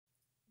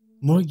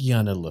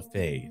Morgiana Le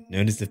Fay,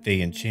 known as the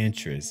Fey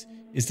Enchantress,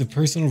 is the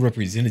personal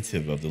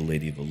representative of the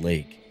Lady of the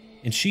Lake,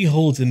 and she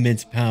holds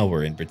immense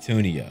power in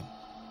Bretonia.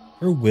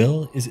 Her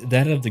will is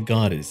that of the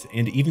goddess,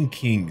 and even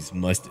kings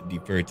must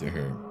defer to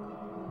her.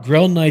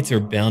 Grell Knights are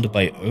bound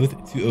by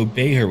oath to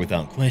obey her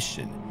without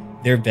question,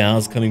 their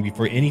vows coming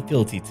before any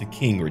fealty to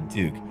king or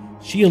duke.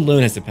 She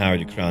alone has the power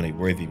to crown a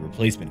worthy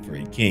replacement for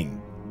a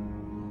king.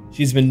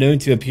 She has been known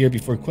to appear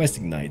before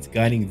questing knights,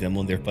 guiding them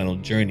on their final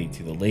journey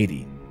to the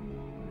lady.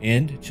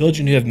 And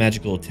children who have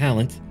magical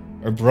talent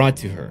are brought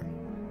to her.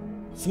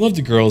 Some of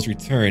the girls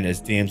return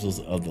as damsels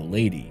of the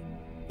lady.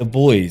 The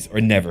boys are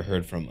never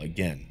heard from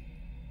again.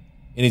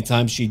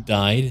 Anytime she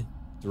died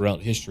throughout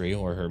history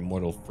or her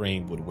mortal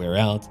frame would wear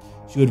out,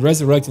 she would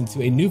resurrect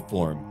into a new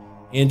form,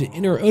 and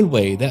in her own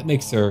way, that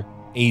makes her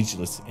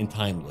ageless and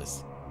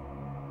timeless.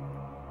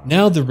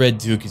 Now the Red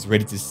Duke is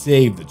ready to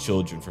save the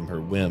children from her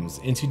whims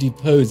and to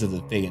depose of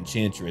the Fey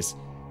Enchantress.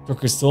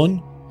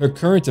 Carcassonne, her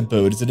current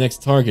abode, is the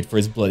next target for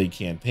his bloody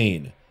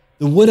campaign.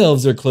 The Wood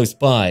Elves are close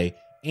by,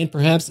 and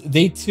perhaps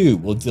they too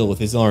will deal with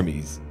his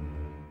armies.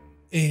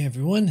 Hey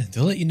everyone,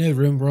 to let you know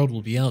RimWorld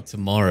will be out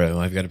tomorrow.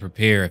 I've got to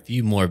prepare a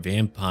few more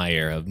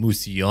Vampire of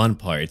Mousillon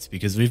parts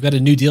because we've got a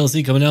new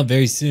DLC coming out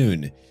very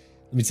soon.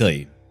 Let me tell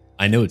you,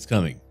 I know it's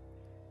coming.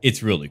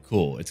 It's really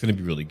cool. It's going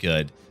to be really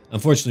good.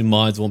 Unfortunately,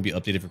 mods won't be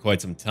updated for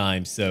quite some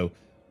time, so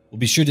we'll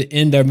be sure to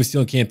end our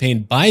Mousillon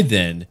campaign by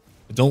then.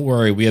 But don't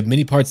worry, we have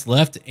many parts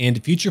left,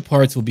 and future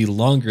parts will be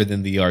longer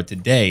than they are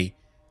today.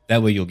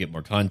 That way you'll get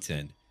more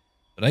content.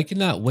 But I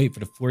cannot wait for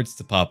the forts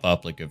to pop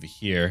up like over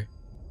here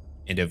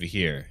and over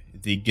here.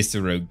 The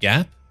Gisero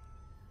Gap.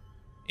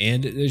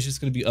 And there's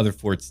just going to be other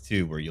forts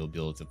too where you'll be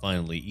able to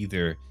finally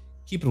either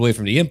keep it away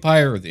from the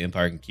Empire or the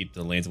Empire can keep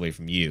the lands away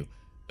from you.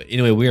 But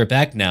anyway, we are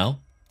back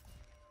now.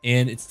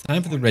 And it's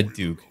time for the Red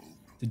Duke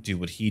to do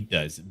what he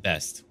does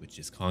best, which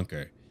is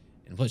conquer.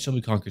 And what shall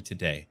we conquer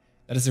today?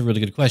 That is a really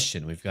good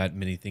question. We've got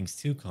many things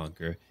to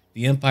conquer.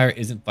 The Empire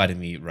isn't fighting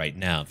me right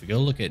now. If we go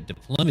look at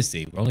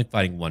diplomacy, we're only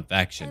fighting one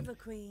faction,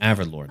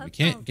 Averlorn. We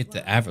can't get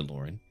to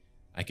Averlorn.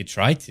 I could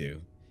try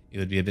to. It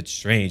would be a bit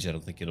strange. I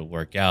don't think it'll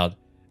work out.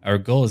 Our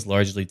goal is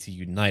largely to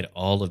unite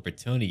all of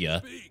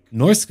Bretonia.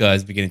 Norska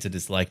is beginning to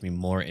dislike me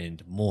more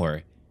and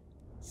more.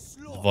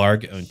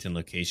 Varg owns 10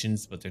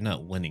 locations, but they're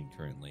not winning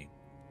currently.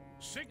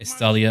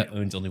 Estalia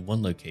owns only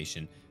 1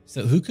 location,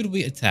 so who could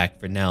we attack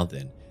for now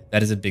then?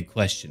 That is a big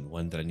question,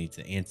 one that I need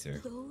to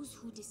answer.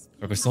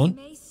 Carcassonne,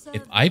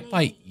 if I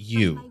fight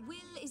you,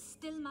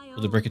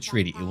 will it break a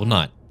treaty? It will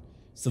not.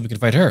 So we can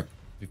fight her.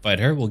 If we fight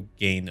her, we'll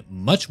gain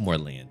much more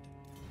land.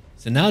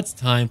 So now it's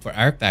time for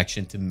our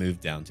faction to move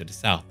down to the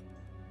south.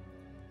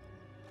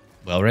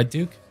 Well, Red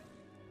Duke,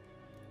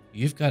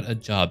 you've got a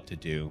job to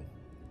do.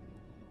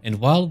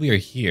 And while we are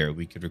here,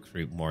 we could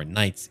recruit more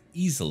knights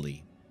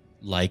easily.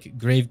 Like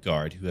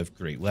Graveguard, who have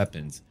great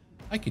weapons.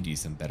 I could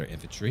use some better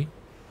infantry.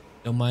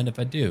 Don't mind if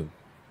I do.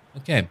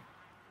 Okay,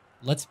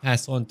 let's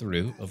pass on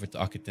through over to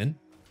Akaten.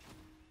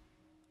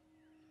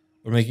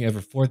 We're making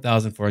over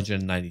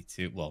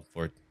 4,492, well,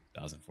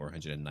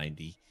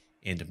 4,490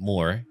 and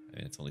more. I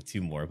mean, it's only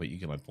 2 more, but you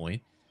get my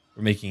point.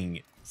 We're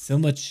making so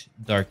much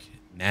dark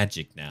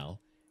magic now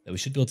that we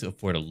should be able to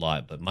afford a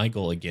lot. But my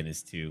goal, again,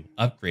 is to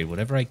upgrade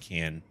whatever I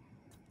can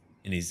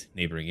in these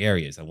neighboring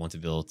areas. I want to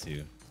be able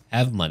to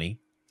have money,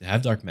 to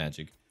have dark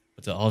magic,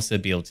 but to also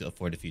be able to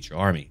afford a future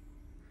army.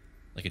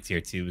 Like a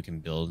tier 2, we can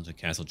build the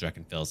Castle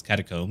Drakenfell's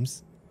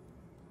Catacombs.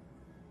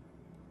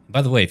 And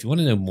by the way, if you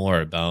want to know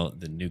more about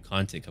the new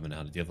content coming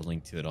out, I do have a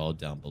link to it all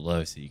down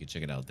below, so you can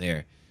check it out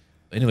there.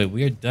 But anyway,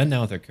 we are done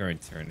now with our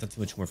current turn. There's not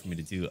too much more for me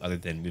to do other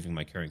than moving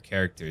my current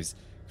characters.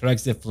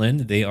 Correct,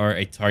 Flynn, they are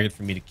a target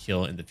for me to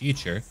kill in the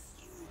future.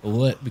 But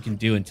what we can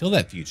do until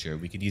that future,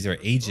 we could use our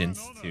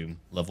agents to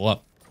level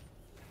up.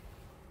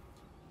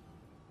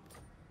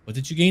 What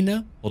did you gain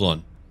now? Hold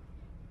on.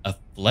 A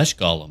flesh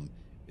golem.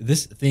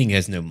 This thing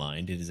has no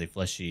mind. It is a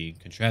fleshy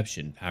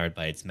contraption powered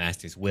by its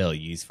master's will,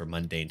 used for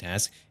mundane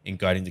tasks and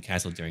guarding the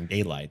castle during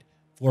daylight.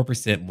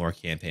 4% more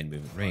campaign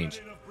movement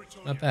range.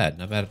 Not bad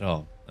at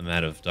all. I'm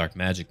out of dark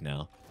magic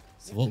now.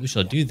 So what we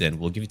shall do then,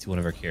 we'll give it to one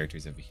of our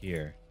characters over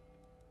here.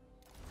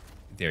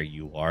 There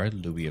you are,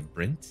 Louis of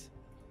Brent.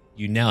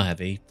 You now have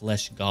a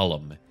flesh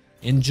golem.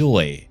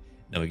 Enjoy.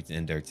 Now we get to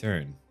end our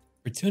turn.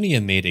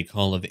 Bretonia made a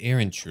call of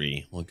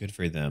errantry. Well, good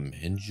for them.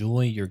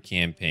 Enjoy your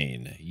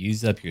campaign.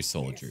 Use up your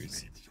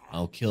soldiers.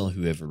 I'll kill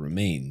whoever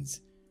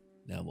remains.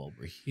 Now while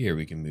we're here,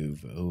 we can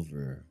move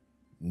over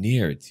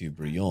near to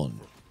Brionne.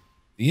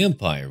 The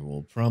Empire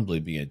will probably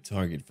be a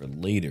target for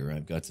later.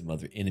 I've got some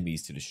other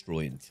enemies to destroy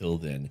until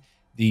then.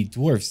 The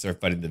dwarfs are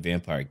fighting the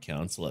Vampire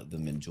Council. Let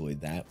them enjoy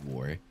that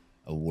war.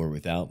 A war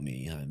without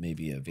me. I may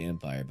be a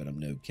vampire, but I'm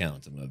no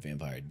count. I'm a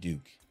vampire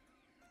duke.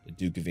 The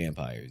Duke of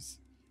Vampires.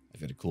 I've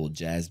got a cool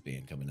jazz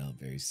band coming out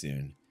very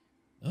soon.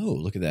 Oh,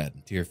 look at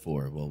that. Tier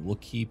 4. Well, we'll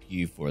keep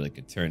you for like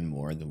a turn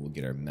more, then we'll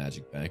get our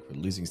magic back.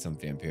 We're losing some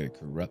vampiric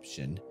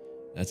corruption.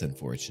 That's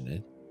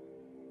unfortunate.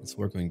 Let's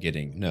work on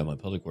getting... No, my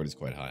public order is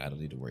quite high. I don't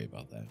need to worry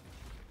about that.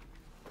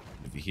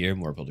 If you hear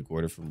more public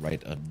order from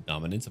right of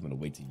dominance, I'm going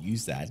to wait to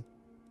use that.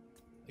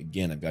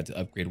 Again, I've got to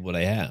upgrade what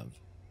I have.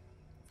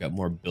 I've got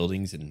more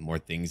buildings and more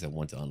things I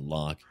want to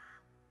unlock.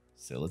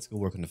 So let's go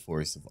work on the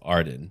Forest of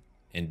Arden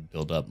and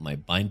build up my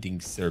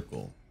Binding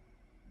Circle.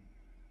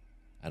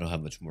 I don't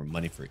have much more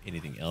money for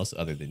anything else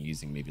other than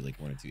using maybe like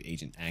 1 or 2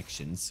 agent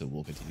actions. So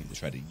we'll continue to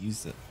try to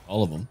use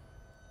all of them.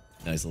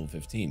 Nice, level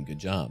 15. Good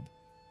job.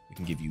 We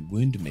can give you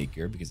Wound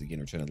Maker because, again,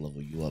 we're trying to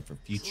level you up for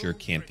future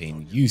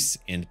campaign use.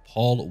 And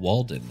Paul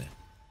Walden,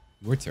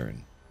 your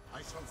turn.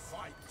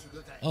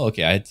 Oh,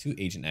 okay. I had 2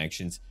 agent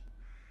actions.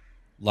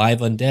 Live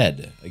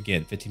Undead.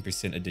 Again,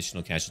 15%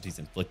 additional casualties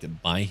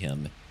inflicted by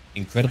him.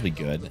 Incredibly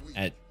good.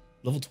 At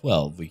level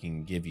 12, we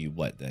can give you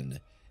what then?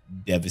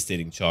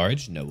 Devastating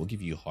Charge? No, we'll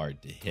give you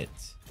Hard to Hit.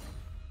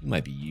 It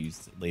might be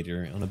used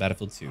later on a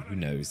battlefield too. Who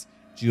knows?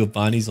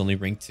 Giovanni's only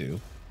rank 2.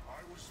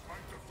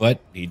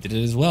 But he did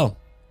it as well.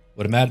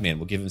 What a madman.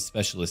 We'll give him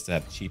Specialist to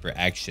have cheaper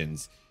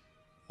actions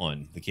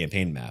on the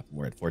campaign map.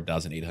 We're at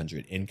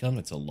 4,800 income.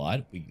 That's a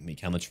lot. We make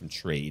how much from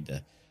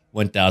trade?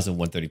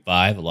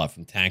 1,135. A lot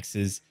from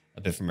taxes.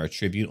 A bit from our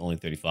tribute. Only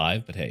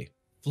 35. But hey.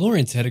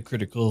 Florence had a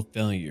critical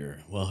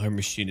failure. Well, her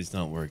machine is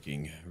not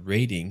working.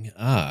 Raiding.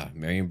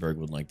 Marienburg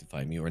would like to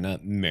find me. Or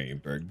not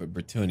Marienburg, but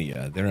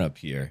Bretonnia. They're up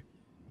here.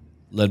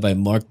 Led by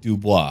Marc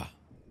Dubois.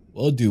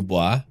 Well,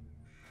 Dubois,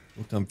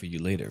 we'll come for you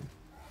later.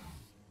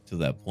 Till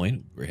that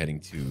point, we're heading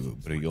to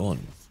Brouillon.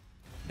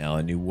 Now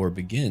a new war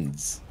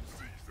begins.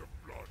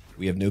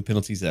 We have no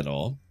penalties at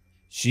all.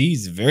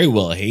 She's very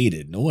well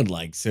hated. No one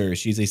likes her.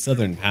 She's a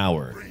southern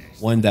power.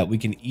 One that we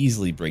can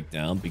easily break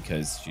down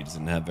because she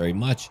doesn't have very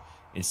much.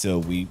 And so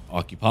we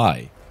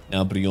occupy.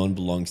 Now Brouillon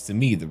belongs to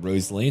me. The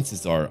Rose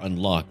Lances are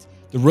unlocked.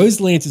 The Rose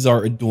Lances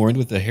are adorned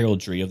with the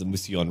heraldry of the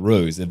Mousillon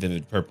rose, a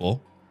vivid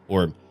purple,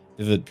 or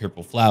vivid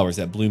purple flowers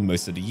that bloom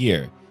most of the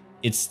year.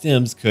 Its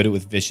stems coated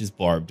with vicious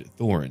barbed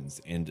thorns,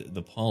 and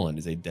the pollen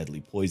is a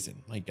deadly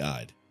poison. My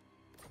God.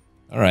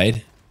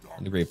 Alright,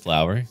 and a great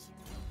flower.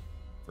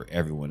 For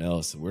everyone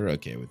else, we're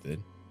okay with it.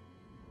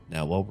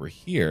 Now, while we're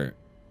here,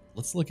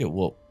 let's look at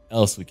what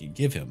else we can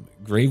give him.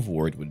 Grave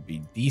Ward would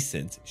be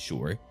decent,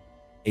 sure.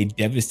 A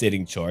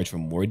Devastating Charge for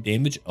more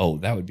damage? Oh,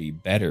 that would be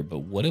better, but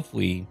what if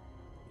we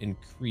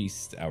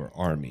increased our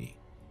army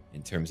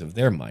in terms of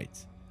their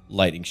might?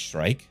 Lightning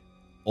Strike,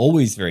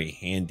 always very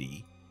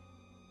handy,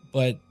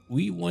 but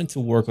we want to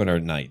work on our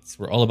knights.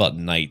 We're all about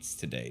knights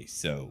today,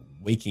 so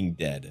Waking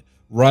Dead.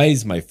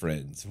 Rise, my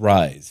friends,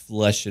 rise.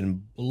 Flesh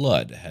and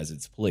blood has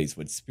its place,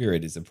 but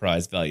spirit is a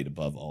prize valued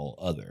above all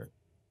other.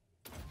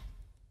 So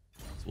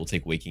we'll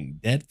take Waking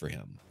Dead for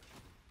him.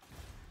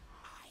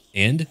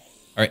 And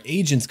our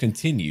agents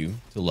continue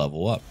to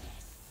level up.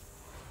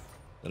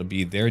 That'll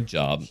be their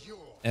job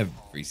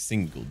every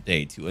single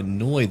day to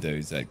annoy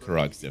those at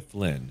Carax de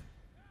Flynn,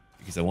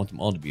 because I want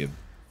them all to be a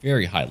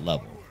very high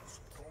level.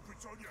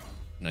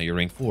 Now you're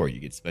rank 4. You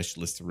get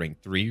Specialist to rank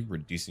 3,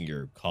 reducing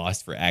your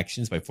cost for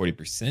actions by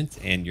 40%,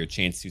 and your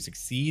chance to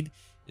succeed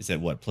is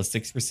at what, plus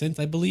 6%,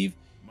 I believe?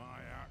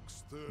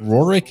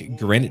 Rorik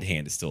Granite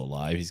Hand is still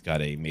alive. He's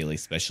got a melee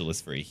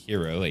specialist for a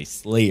hero, a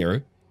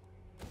slayer.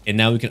 And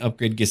now we can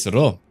upgrade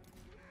Gisero.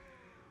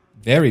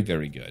 Very,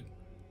 very good.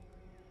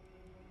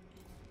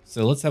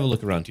 So let's have a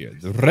look around here.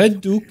 The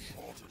Red Duke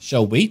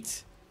shall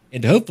wait,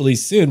 and hopefully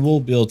soon we'll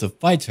be able to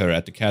fight her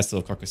at the castle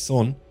of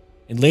Carcassonne,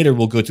 and later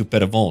we'll go to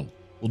Perevon.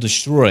 We'll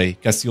destroy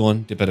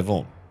Castillon de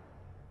Perevon.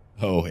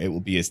 Oh, it will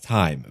be his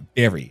time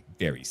very,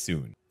 very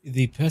soon.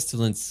 The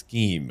pestilent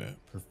scheme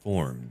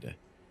performed.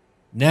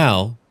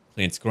 Now,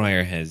 Clan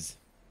Scryer has,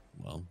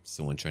 well,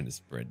 someone trying to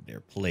spread their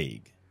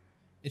plague.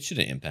 It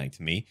shouldn't impact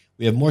me.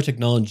 We have more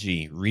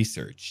technology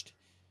researched.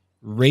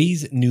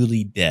 Raise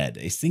Newly Dead,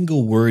 a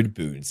single word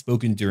boon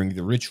spoken during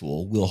the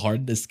ritual, will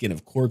harden the skin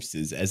of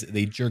corpses as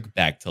they jerk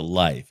back to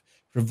life,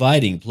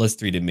 providing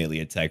 +3 to melee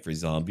attack for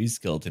zombies,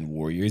 skeleton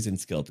warriors, and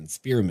skeleton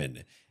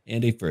spearmen,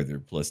 and a further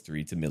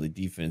 +3 to melee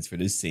defense for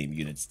those same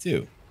units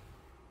too.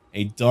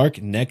 A Dark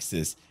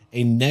Nexus.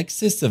 A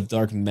nexus of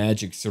dark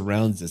magic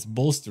surrounds us,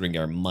 bolstering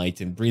our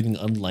might and breathing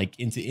unlike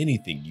into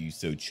anything you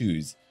so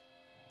choose.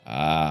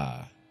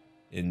 Ah,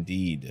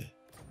 indeed.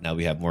 Now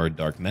we have more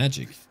dark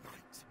magic.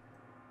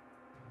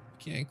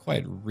 Can't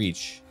quite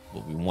reach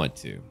what we want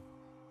to.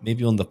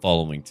 Maybe on the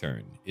following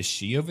turn. Is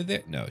she over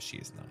there? No, she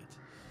is not.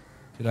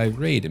 Could I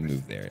raid and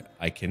move there?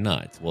 I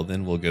cannot. Well,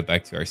 then we'll go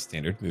back to our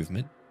standard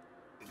movement.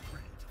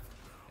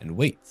 And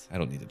wait. I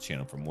don't need to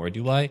channel for more,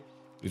 do I?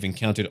 We've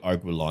encountered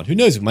Arguelon. Who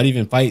knows? We might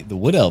even fight the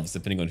Wood Elves,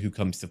 depending on who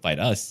comes to fight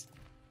us.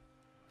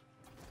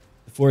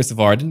 The Forest of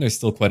Arden, they're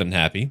still quite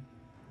unhappy.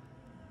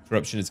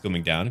 Corruption is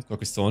going down.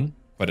 Carcassonne,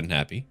 quite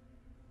unhappy.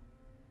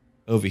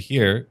 Over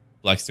here,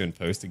 Blackstone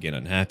Post, again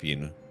unhappy.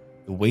 And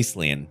the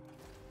Wasteland,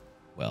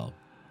 well,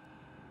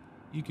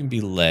 you can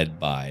be led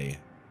by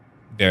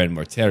Baron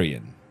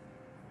Mortarion.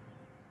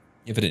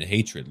 Infinite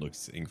Hatred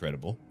looks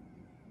incredible.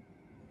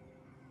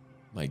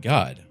 My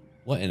God,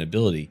 what an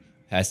ability.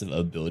 Passive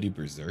ability,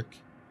 Berserk.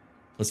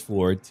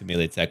 +4 to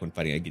melee attack when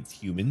fighting against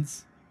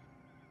humans.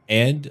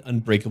 And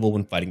Unbreakable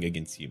when fighting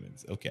against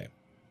humans. Okay.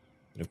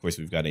 And of course,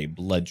 we've got a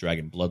Blood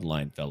Dragon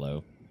Bloodline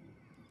fellow.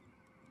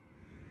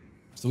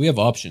 So we have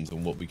options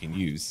on what we can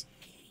use.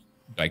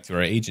 Back to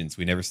our agents,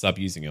 we never stop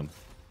using them.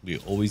 We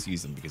always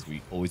use them because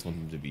we always want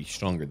them to be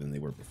stronger than they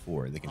were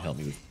before. They can help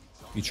me with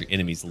future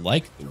enemies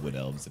like the Wood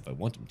Elves if I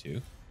want them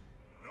to.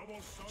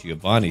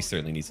 Giovanni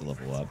certainly needs to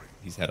level up.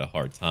 He's had a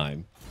hard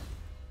time.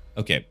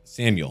 Okay,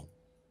 Samuel,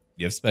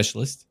 you have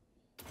Specialist.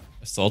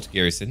 Assault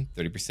Garrison,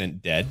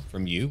 30% dead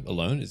from you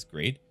alone is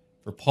great.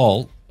 For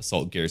Paul,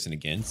 Assault Garrison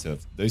again. So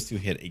if those two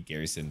hit a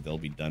Garrison, they'll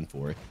be done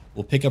for.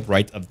 We'll pick up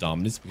Right of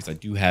Dominance because I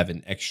do have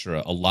an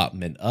extra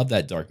allotment of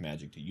that dark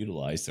magic to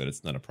utilize, so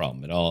that's not a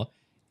problem at all.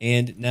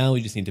 And now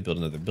we just need to build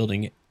another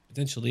building,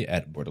 potentially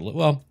at Bordelot.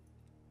 Well,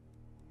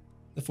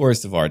 the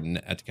Forest of Arden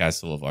at the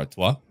Castle of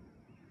Artois.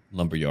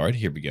 Lumberyard,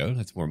 here we go.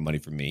 That's more money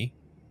for me.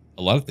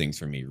 A lot of things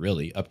for me,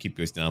 really. Upkeep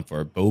goes down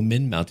for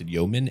bowmen, mounted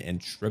yeomen, and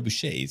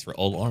trebuchets for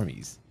all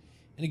armies.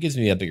 And it gives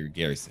me a bigger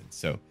garrison.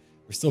 So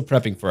we're still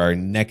prepping for our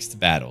next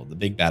battle, the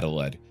big battle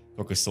at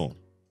Carcassonne.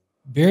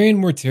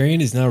 Baron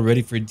Mortarion is now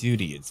ready for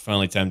duty. It's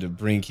finally time to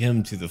bring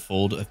him to the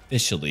fold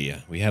officially.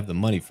 We have the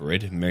money for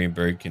it.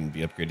 Marienburg can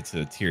be upgraded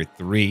to tier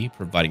 3,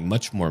 providing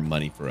much more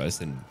money for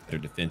us and better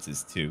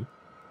defenses too.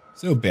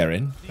 So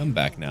Baron, come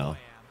back now.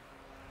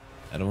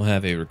 I don't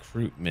have a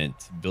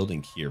recruitment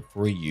building here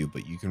for you,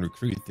 but you can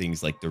recruit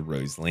things like the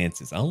Rose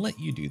Lances. I'll let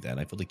you do that.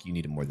 I feel like you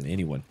need it more than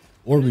anyone.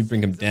 Or we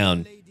bring him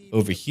down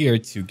over here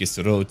to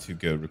Gisero to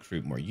go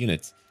recruit more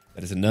units.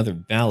 That is another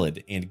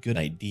valid and good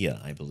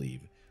idea, I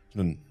believe.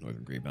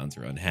 Northern Greybounds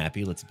are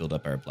unhappy. Let's build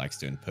up our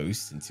Blackstone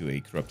posts into a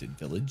corrupted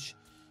village.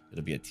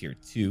 It'll be at tier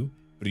 2.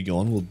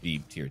 Brion will be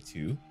tier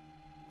 2.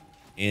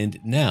 And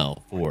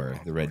now for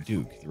the Red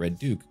Duke. The Red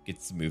Duke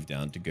gets to move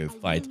down to go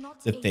fight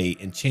the Fey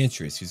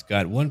Enchantress, who's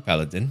got one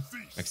paladin,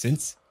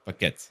 Maxence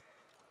Paquette.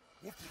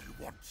 What do you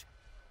want?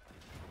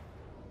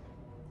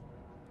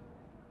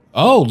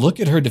 Oh, look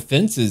at her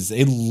defenses.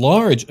 A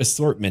large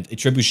assortment. A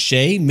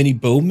trebuchet, mini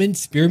bowman,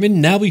 spearman.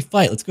 Now we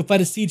fight. Let's go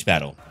fight a siege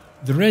battle.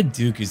 The Red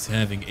Duke is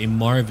having a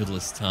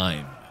marvelous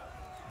time.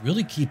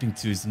 Really keeping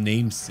to his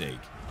namesake.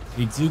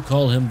 They do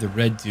call him the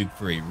Red Duke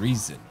for a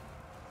reason.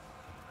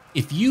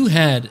 If you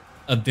had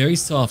a very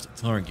soft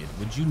target,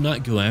 would you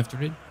not go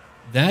after it?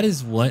 That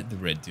is what the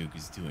Red Duke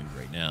is doing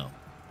right now.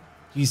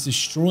 He's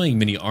destroying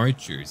many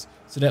archers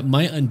so that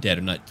my undead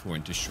are not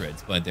torn to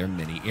shreds by their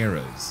many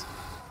arrows.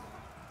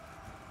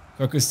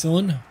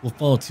 Carcassonne will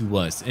fall to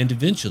us, and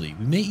eventually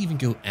we may even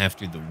go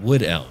after the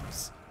Wood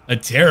Elves. A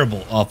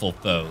terrible, awful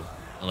foe.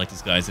 I like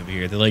these guys over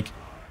here. They're like,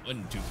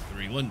 1, 2,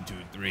 3, 1, 2,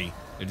 3.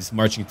 They're just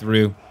marching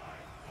through.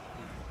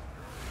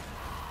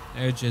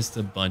 They're just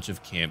a bunch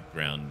of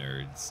campground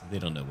nerds. They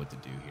don't know what to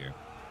do here.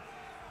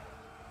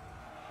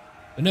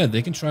 But no,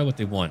 they can try what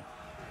they want.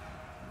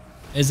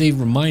 As a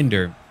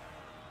reminder,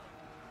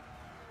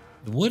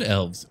 the Wood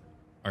Elves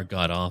are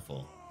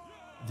god-awful.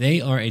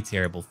 They are a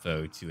terrible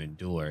foe to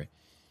endure.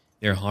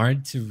 They're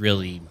hard to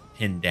really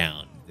pin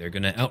down. They're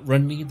going to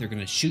outrun me. They're going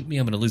to shoot me.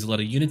 I'm going to lose a lot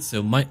of units.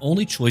 So my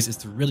only choice is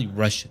to really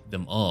rush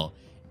them all.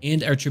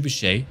 And our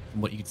trebuchet,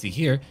 from what you can see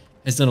here,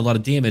 has done a lot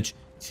of damage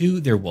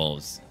to their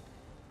walls.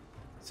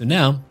 So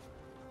now,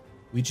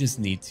 we just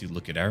need to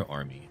look at our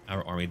army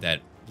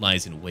that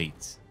lies in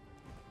wait.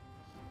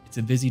 It's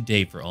a busy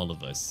day for all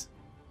of us.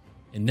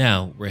 And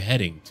now, we're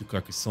heading to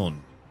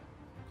Carcassonne.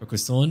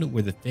 Carcassonne,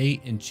 where the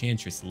Fey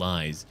Enchantress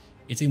lies.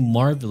 It's a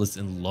marvelous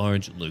and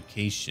large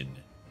location.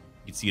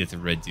 You can see that the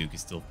Red Duke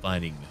is still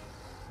fighting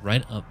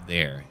right up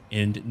there.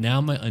 And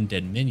now my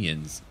undead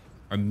minions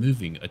are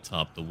moving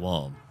atop the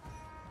wall.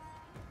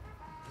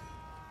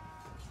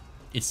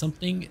 It's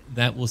something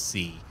that will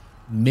see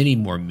many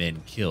more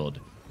men killed.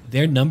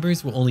 Their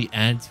numbers will only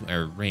add to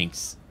our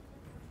ranks.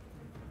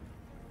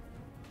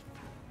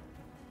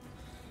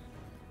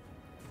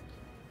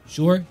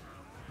 Sure,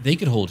 they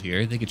could hold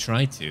here, they could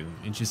try to,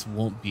 it just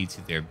won't be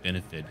to their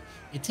benefit.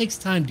 It takes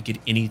time to get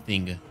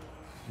anything,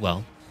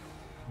 well,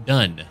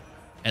 done,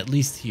 at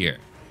least here.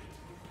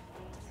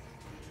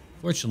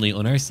 Fortunately,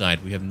 on our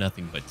side, we have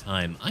nothing but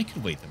time. I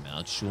could wait them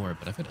out, sure,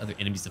 but I've got other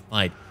enemies to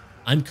fight.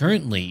 I'm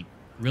currently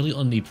really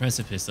on the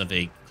precipice of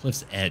a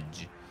cliff's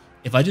edge.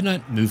 If I do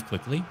not move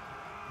quickly,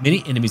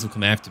 many enemies will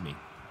come after me.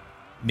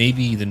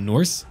 Maybe the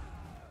Norse?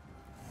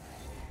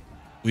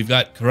 We've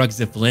got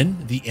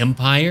Karuk-Zeflin, the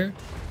Empire,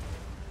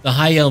 the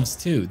High Elves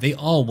too. They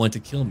all want to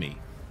kill me.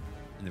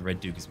 And the Red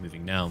Duke is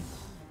moving now.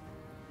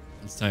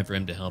 It's time for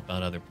him to help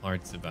out other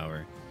parts of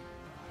our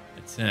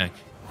attack.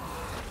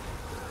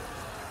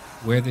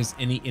 Where there's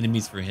any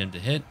enemies for him to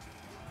hit,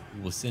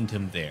 we will send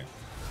him there.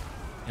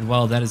 And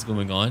while that is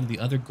going on, the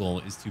other goal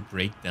is to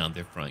break down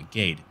their front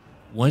gate.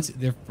 Once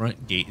their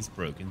front gate is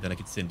broken, then I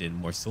can send in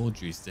more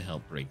soldiers to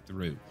help break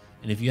through.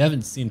 And if you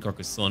haven't seen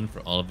Carcassonne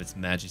for all of its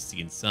majesty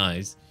and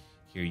size,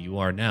 here you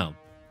are now.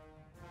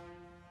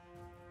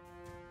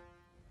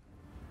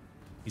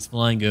 He's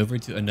flying over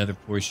to another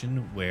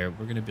portion where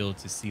we're going to be able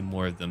to see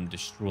more of them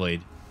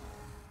destroyed.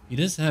 He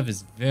does have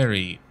his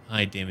very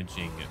high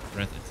damaging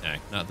breath attack,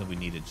 not that we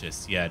need it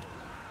just yet.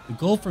 The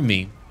goal for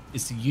me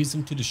is to use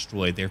them to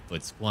destroy their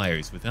foot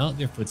squires. Without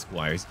their foot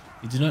squires,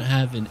 they do not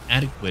have an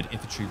adequate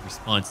infantry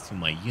response to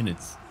my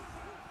units.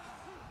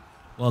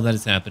 While that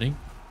is happening,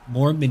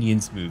 more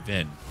minions move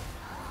in.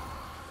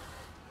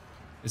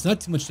 There's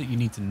not too much that you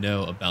need to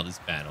know about this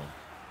battle.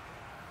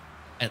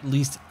 At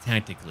least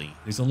tactically.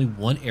 There's only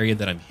one area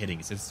that I'm hitting.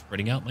 Instead of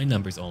spreading out my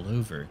numbers all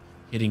over,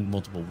 hitting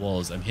multiple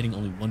walls, I'm hitting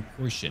only one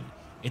portion.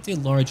 It's a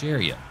large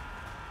area.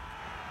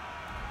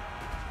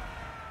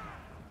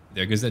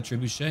 There goes that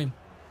trebuchet.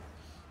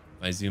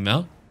 If I zoom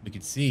out, we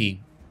can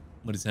see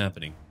what is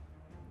happening.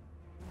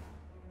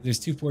 There's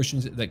two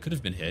portions that could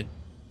have been hit.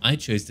 I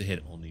chose to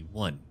hit only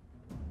one.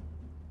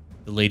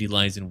 The lady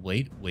lies in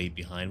wait, way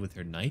behind with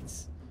her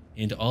knights,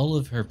 and all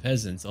of her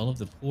peasants, all of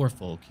the poor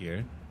folk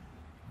here,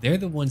 they're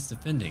the ones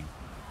defending.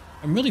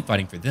 I'm really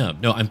fighting for them.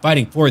 No, I'm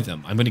fighting for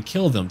them. I'm going to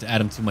kill them to add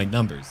them to my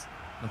numbers.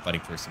 I'm not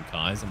fighting for some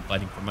cause. I'm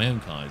fighting for my own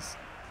cause.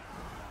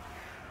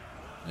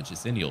 Not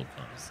just any old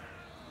cause.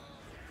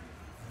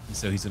 And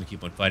so he's going to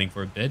keep on fighting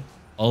for a bit.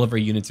 All of our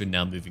units are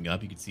now moving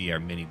up. You can see our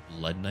mini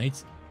blood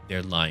knights.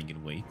 They're lying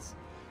in wait.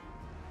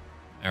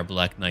 Our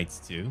black knights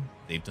too.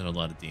 They've done a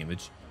lot of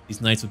damage.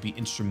 These knights will be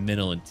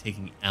instrumental in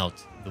taking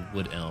out the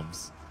wood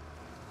elves.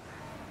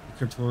 The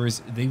crypt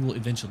horrors, they will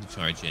eventually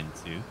charge in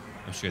too.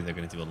 I'm sure they're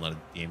going to do a lot of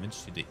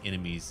damage to the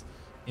enemy's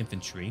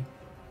infantry.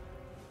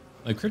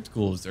 My crypt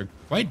ghouls are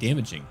quite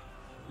damaging.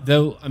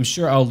 Though I'm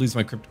sure I'll lose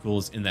my crypt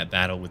ghouls in that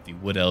battle with the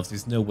wood elves.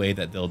 There's no way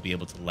that they'll be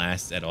able to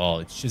last at all.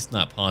 It's just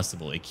not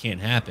possible. It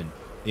can't happen.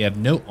 They have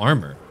no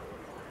armor.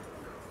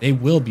 They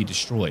will be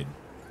destroyed.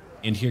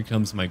 And here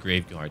comes my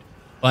grave guard.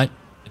 But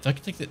if I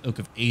can take the Oak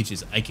of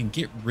Ages, I can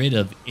get rid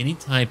of any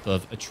type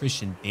of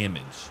attrition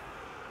damage.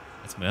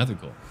 That's my other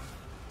goal,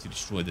 to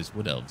destroy those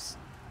wood elves.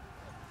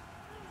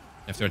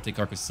 After I take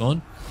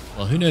Carcassonne,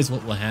 well, who knows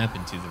what will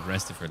happen to the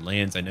rest of her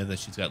lands. I know that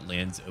she's got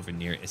lands over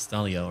near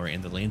Estalia, or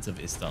in the lands of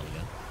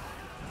Estalia.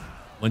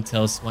 One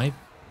tail swipe.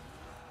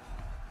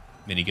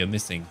 Many go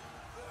missing.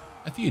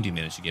 A few do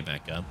manage to get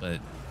back up,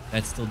 but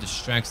that still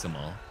distracts them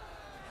all.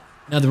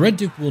 Now, the Red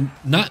Duke will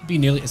not be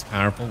nearly as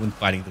powerful when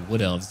fighting the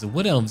Wood Elves. The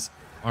Wood Elves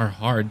are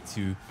hard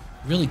to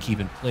really keep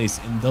in place,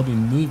 and they'll be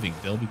moving.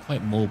 They'll be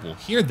quite mobile.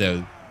 Here,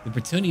 though, the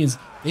Bretonnians,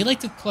 they like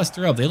to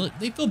cluster up.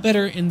 They feel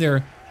better in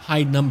their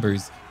high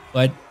numbers,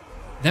 but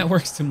that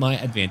works to my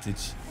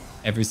advantage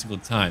every single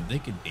time. They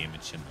can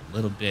damage him a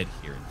little bit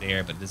here and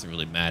there, but it doesn't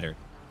really matter.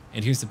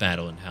 And here's the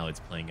battle and how it's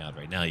playing out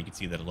right now. You can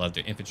see that a lot of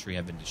their infantry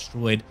have been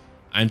destroyed.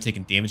 I'm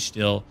taking damage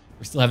still.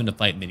 We're still having to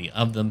fight many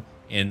of them,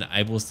 and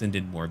I will send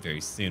in more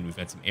very soon. We've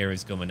got some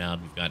arrows going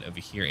out. We've got over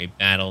here a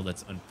battle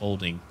that's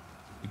unfolding.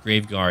 The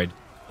Grave Guard,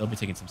 they'll be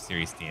taking some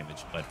serious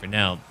damage, but for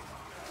now,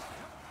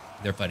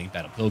 they're fighting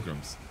Battle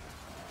Pilgrims.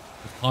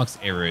 With Hawk's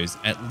arrows,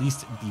 at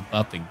least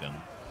debuffing them.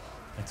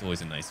 That's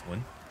always a nice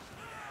one.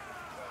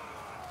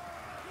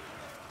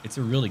 It's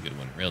a really good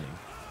one, really.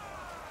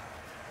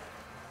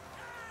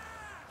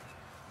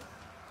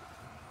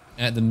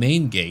 At the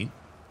main gate,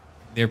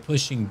 they're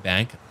pushing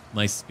back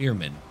my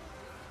spearmen.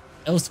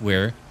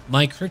 Elsewhere,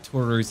 my crypt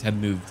horrors have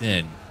moved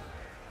in.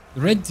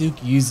 The Red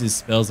Duke uses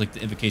spells like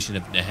the Invocation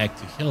of Nehek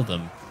to heal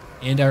them,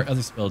 and our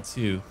other spell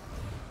too,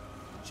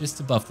 just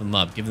to buff them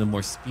up, give them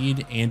more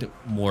speed and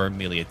more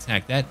melee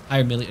attack. That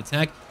higher melee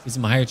attack gives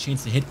them a higher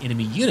chance to hit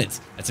enemy units.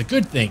 That's a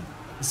good thing.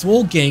 The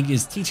Swole Gang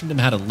is teaching them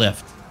how to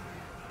lift.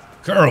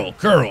 Curl,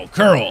 curl,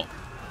 curl.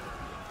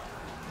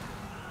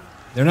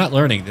 They're not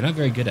learning. They're not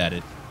very good at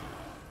it.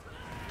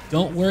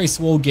 Don't worry,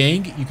 Swole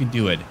Gang. You can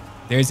do it.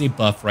 There's a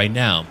buff right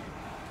now.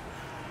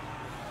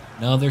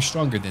 Now they're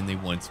stronger than they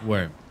once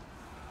were.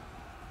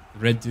 The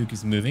Red Duke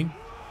is moving.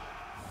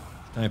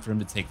 Time for him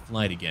to take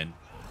flight again.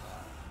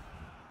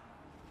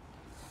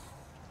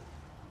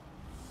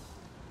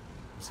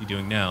 What's he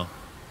doing now?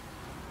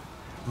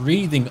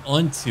 Breathing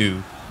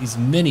onto these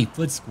many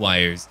foot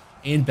squires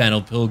and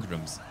battle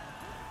pilgrims.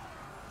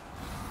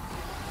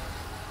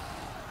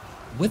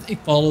 With a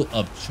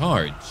follow-up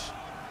charge.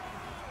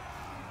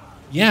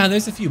 Yeah,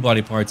 there's a few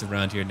body parts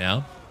around here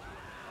now.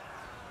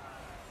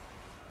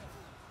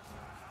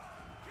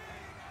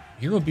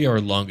 Here will be our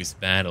longest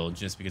battle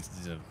just because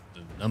of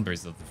the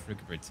numbers of the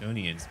frickin'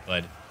 Bretonnians,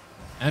 but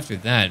after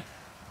that,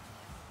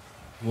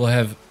 we'll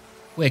have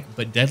quick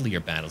but deadlier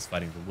battles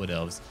fighting the Wood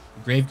Elves.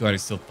 The Grave Guard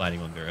is still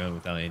fighting on their own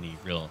without any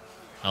real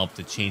help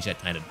to change that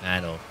kind of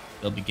battle.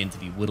 They'll begin to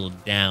be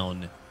whittled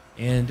down.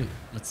 And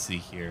let's see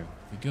here.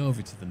 If we go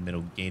over to the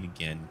middle gate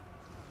again,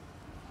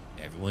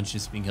 everyone's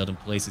just being held in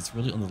place. It's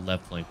really on the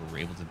left flank where we're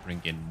able to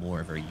bring in more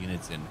of our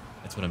units, and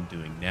that's what I'm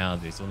doing now.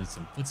 There's only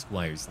some foot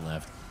squires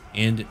left,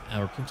 and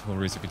our crypt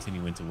horrors are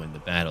continuing to win the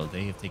battle.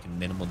 They have taken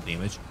minimal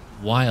damage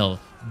while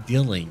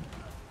dealing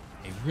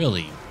a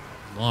really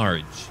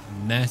large,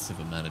 massive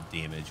amount of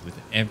damage with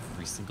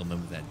every single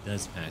member that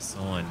does pass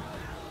on.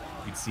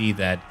 You can see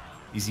that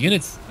these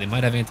units, they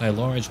might have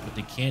anti-large, but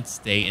they can't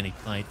stay in a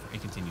fight for a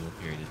continual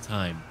period of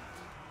time.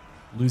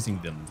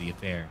 Losing them, the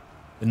affair.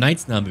 The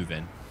Knights now move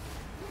in.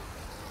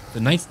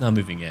 The Knights now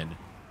moving in.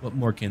 What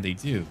more can they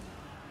do?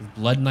 With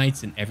Blood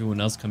Knights and everyone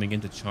else coming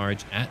in to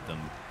charge at them,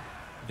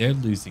 they're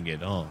losing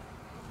it all.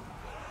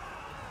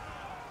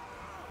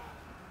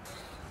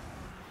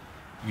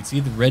 You can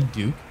see the Red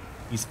Duke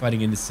He's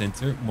fighting in the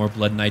center. More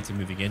Blood Knights are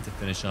moving in to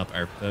finish off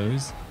our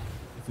foes.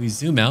 If we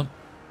zoom out,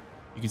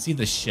 you can see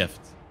the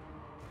shift.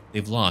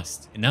 They've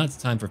lost, and now it's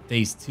time for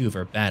phase 2 of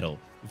our battle.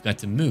 We've got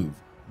to move.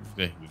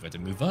 We've got to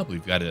move up.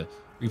 We've got to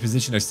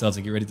reposition ourselves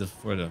and get ready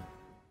for the...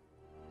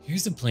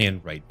 Here's the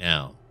plan right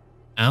now.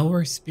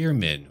 Our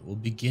spearmen will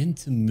begin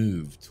to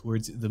move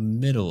towards the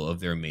middle of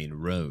their main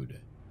road.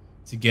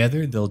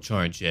 Together, they'll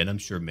charge in. I'm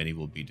sure many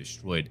will be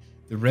destroyed.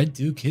 The Red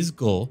Duke, his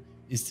goal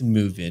is to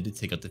move in to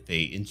take out the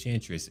Fey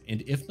Enchantress,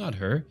 and if not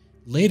her,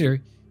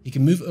 later he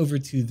can move over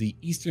to the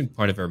eastern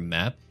part of our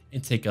map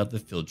and take out the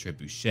Field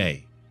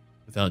Trebuchet.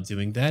 Without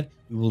doing that,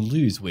 we will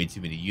lose way too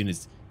many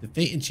units. The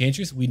Fey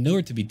Enchantress, we know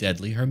her to be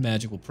deadly. Her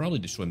magic will probably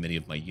destroy many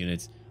of my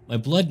units. My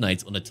Blood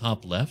Knights on the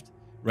top left,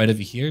 right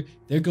over here,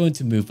 they're going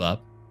to move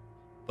up,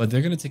 but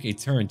they're going to take a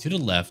turn to the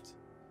left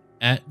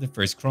at the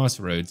first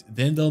crossroads.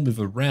 Then they'll move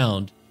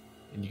around,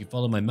 and you can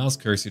follow my mouse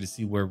cursor to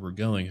see where we're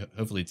going.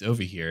 Hopefully it's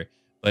over here.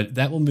 But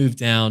that will move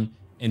down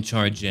and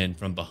charge in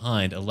from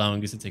behind,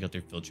 allowing us to take out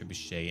their Field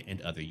Trebuchet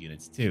and other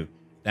units too.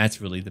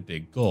 That's really the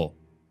big goal.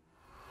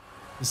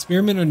 The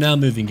spearmen are now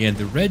moving in.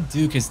 The Red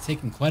Duke has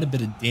taken quite a bit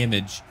of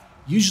damage.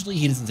 Usually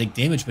he doesn't take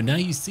damage, but now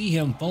you see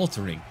him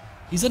faltering.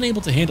 He's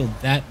unable to handle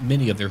that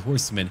many of their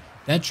horsemen.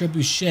 That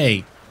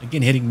Trebuchet,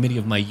 again hitting many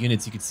of my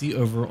units. You can see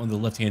over on the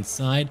left-hand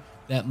side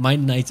that my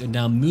knights are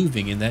now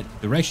moving in that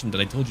direction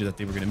that I told you that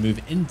they were going to move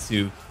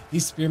into.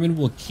 These spearmen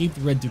will keep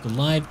the Red Duke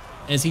alive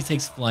as he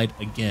takes flight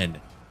again.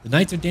 The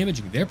knights are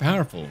damaging. They're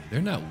powerful.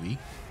 They're not weak.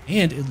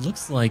 And it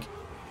looks like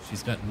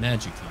she's got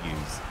magic to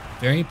use.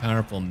 Very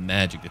powerful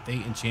magic. The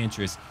Fey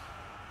Enchantress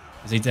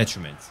is a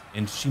detriment,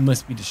 and she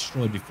must be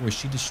destroyed before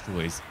she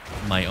destroys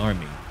my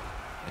army.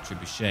 A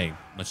trebuchet,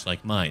 much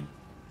like mine.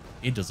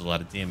 It does a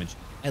lot of damage.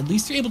 At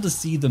least you're able to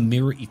see the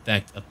mirror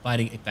effect of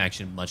fighting a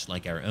faction much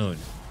like our own.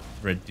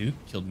 The Red Duke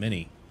killed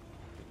many,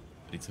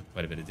 but he took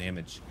quite a bit of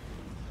damage.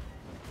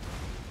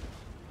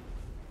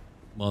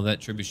 While that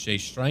trebuchet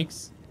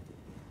strikes,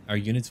 our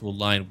units will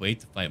lie in wait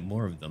to fight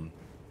more of them.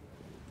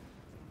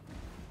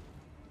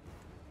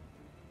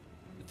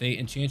 The Fey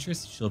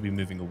Enchantress, she'll be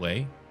moving away.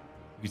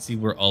 You can see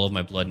where all of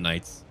my Blood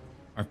Knights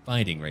are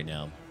fighting right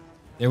now.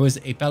 There was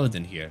a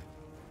paladin here.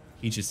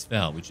 He just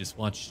fell. We just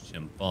watched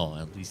him fall,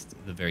 at least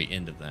the very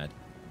end of that.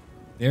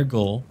 Their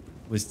goal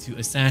was to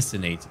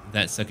assassinate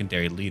that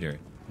secondary leader.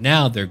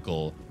 Now their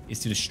goal is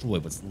to destroy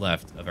what's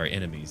left of our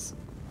enemies.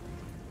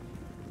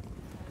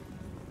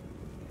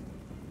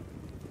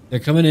 They're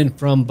coming in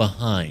from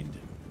behind.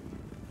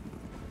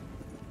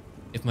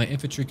 If my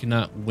infantry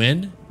cannot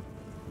win,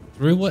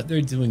 through what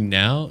they're doing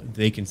now,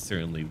 they can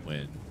certainly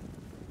win.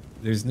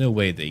 There's no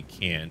way they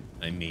can't.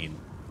 I mean,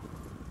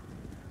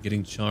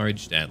 getting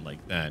charged at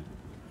like that,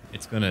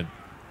 it's gonna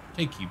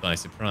take you by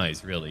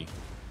surprise, really.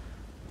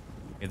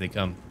 Here they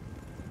come.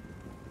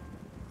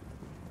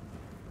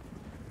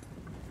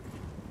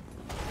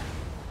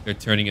 They're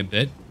turning a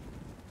bit.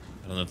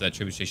 I don't know if that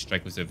trebuchet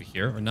strike was over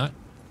here or not.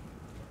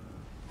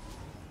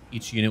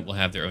 Each unit will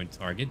have their own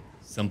target.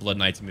 Some Blood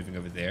Knights are moving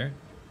over there.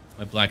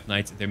 My Black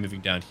Knights, they're moving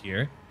down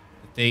here.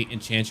 The Fey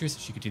Enchantress,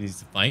 she continues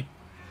to fight.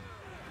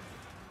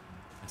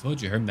 I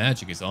told you, her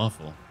magic is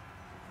awful.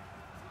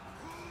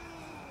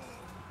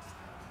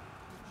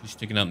 She's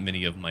taking out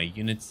many of my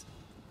units.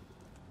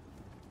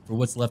 For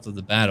what's left of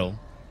the battle,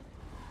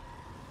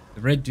 the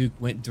Red Duke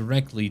went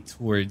directly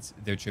towards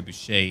their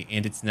trebuchet,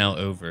 and it's now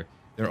over.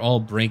 They're all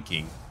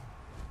breaking.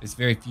 There's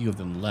very few of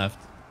them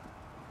left.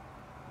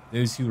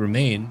 Those who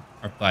remain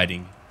are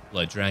fighting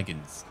blood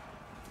dragons.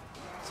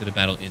 So the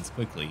battle ends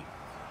quickly.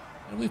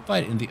 And we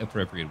fight in the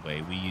appropriate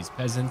way. We use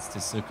peasants to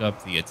soak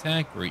up the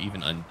attack, or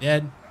even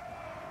undead.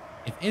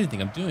 If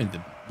anything, I'm doing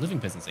the living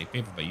peasants a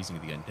favor by using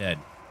the undead.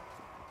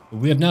 But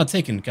we have now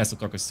taken Castle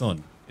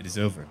Carcassonne. It is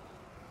over.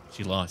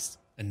 She lost.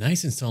 A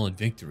nice and solid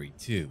victory,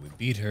 too. We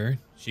beat her.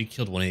 She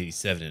killed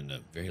 187 in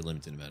a very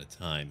limited amount of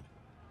time.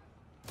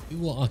 We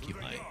will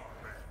occupy.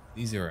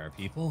 These are our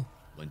people.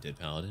 One dead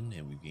paladin,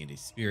 and we've gained a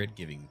spirit,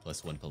 giving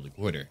 +1 public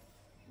order.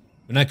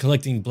 We're not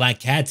collecting black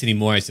cats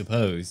anymore, I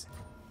suppose.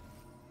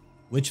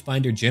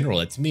 Witchfinder General,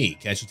 that's me.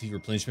 Casualty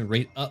replenishment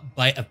rate up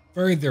by a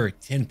further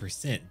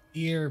 10%.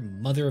 Dear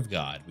Mother of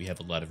God, we have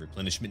a lot of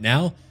replenishment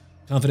now.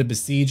 Confident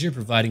Besieger,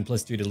 providing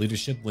 +3 to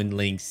leadership when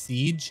laying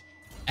siege.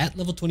 At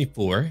level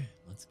 24,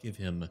 let's give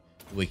him the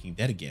Waking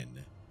Dead again.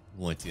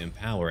 We want to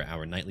empower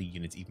our knightly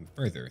units even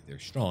further. They're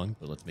strong,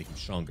 but let's make them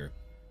stronger.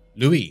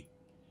 Louis.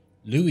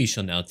 Louis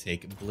shall now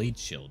take Blade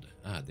Shield.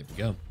 Ah, there we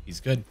go. He's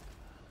good.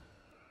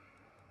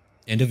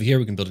 And over here,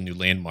 we can build a new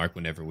landmark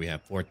whenever we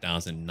have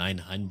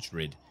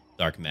 4,900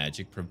 dark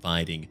magic,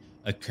 providing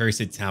a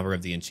cursed tower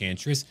of the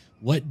Enchantress.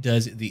 What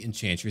does the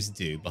Enchantress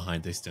do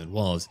behind those stone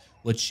walls?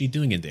 What's she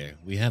doing in there?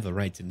 We have a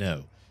right to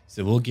know.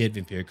 So we'll get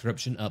Vampiric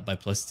Corruption up by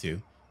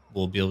 +2.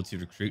 We'll be able to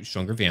recruit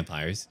stronger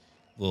vampires.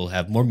 We'll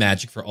have more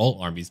magic for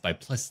all armies by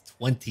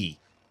 +20.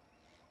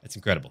 That's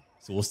incredible.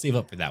 So we'll save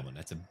up for that one.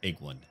 That's a big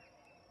one.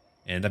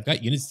 And I've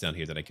got units down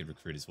here that I could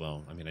recruit as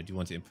well. I mean, I do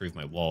want to improve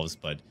my walls,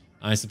 but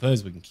I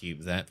suppose we can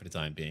keep that for the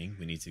time being.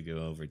 We need to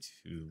go over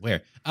to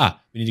where?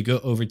 Ah, we need to go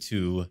over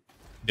to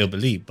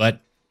Bilbeli,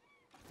 but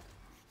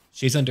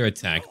she's under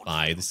attack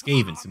by the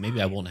Skaven, so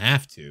maybe I won't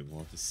have to. We'll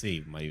have to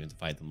see. We might even have to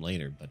fight them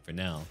later, but for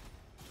now,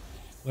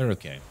 we're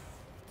okay.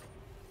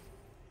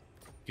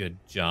 Good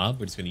job.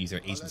 We're just going to use our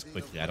agents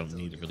quickly. I don't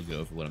need to really go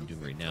over what I'm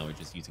doing right now. We're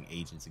just using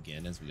agents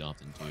again, as we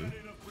often do.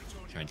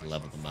 Trying to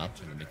level them up,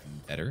 trying to make them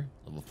better.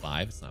 Level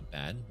 5, it's not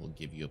bad. We'll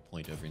give you a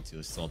point over into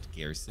Assault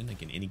Garrison.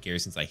 Again, any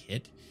garrisons I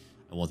hit,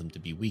 I want them to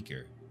be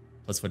weaker.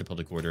 Plus for the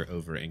Public Order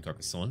over in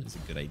Carcassonne is a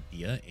good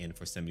idea. And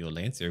for Samuel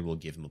Lancer, we'll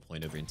give him a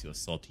point over into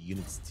Assault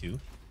Units too.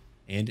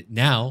 And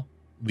now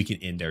we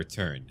can end our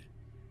turn.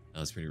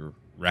 That was pretty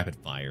rapid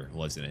fire,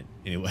 wasn't it?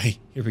 Anyway,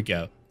 here we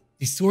go.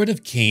 The Sword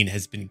of Cain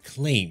has been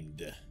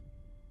claimed.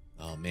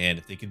 Oh man,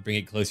 if they could bring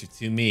it closer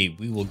to me,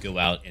 we will go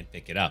out and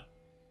pick it up.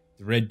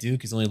 The Red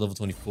Duke is only level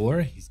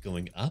 24. He's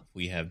going up.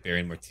 We have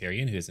Baron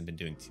Mortarion, who hasn't been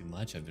doing too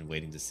much. I've been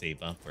waiting to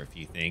save up for a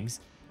few things.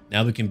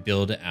 Now we can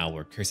build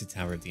our Cursed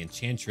Tower of the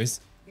Enchantress.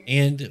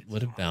 And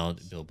what about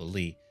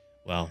Bilbeli?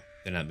 Well,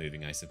 they're not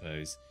moving, I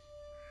suppose.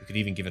 We could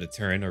even give it a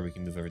turn, or we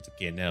can move over to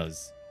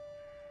Guianels.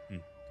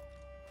 If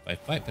I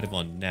fight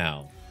Pedavon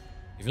now,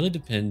 it really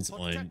depends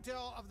on...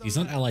 He's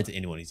not allied to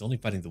anyone. He's only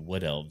fighting the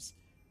Wood Elves.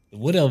 The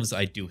Wood Elves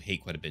I do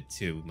hate quite a bit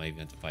too. We might even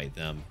have to fight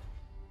them.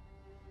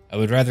 I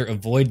would rather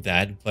avoid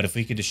that, but if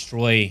we could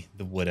destroy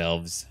the Wood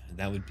Elves,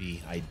 that would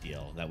be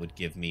ideal. That would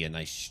give me a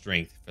nice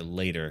strength for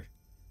later.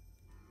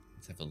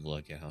 Let's have a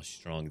look at how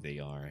strong they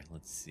are.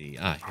 Let's see.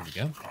 Here we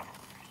go.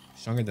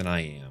 Stronger than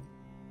I am.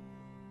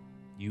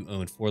 You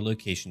own 4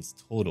 locations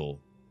total,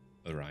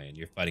 Orion.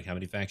 You're fighting how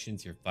many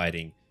factions? You're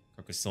fighting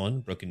Carcassonne,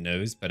 Broken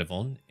Nose,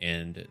 Pedavon,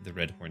 and the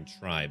Redhorn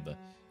Tribe.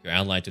 You're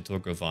allied to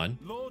Torgrovan.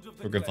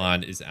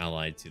 Torgrovan is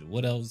allied to the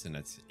Wood Elves, and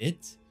that's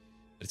it.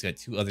 But it's got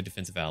 2 other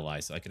defensive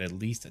allies, so I could at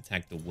least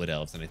attack the Wood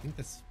Elves, and I think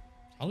that's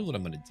probably what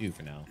I'm going to do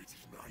for now.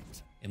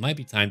 It might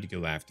be time to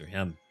go after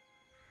him.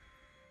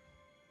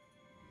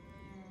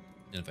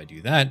 And if I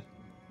do that,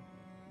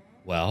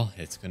 well,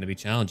 it's going to be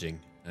challenging.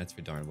 That's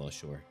for darn well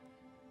sure.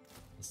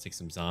 Let's take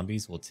some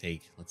zombies. We'll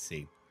take, let's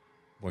see,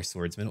 more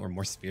swordsmen or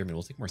more spearmen.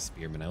 We'll take more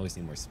spearmen. I always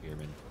need more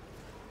spearmen.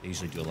 They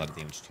usually do a lot of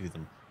damage to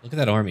them. Look at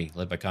that army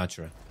led by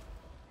Katra.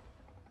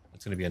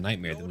 That's going to be a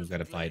nightmare. Then we've got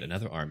to fight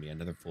another army,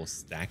 another full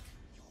stack.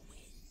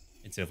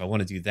 And so if I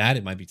want to do that,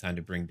 it might be time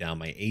to bring down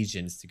my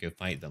agents to go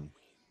fight them.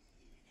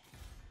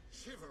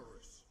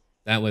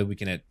 That way we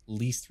can at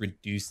least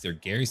reduce their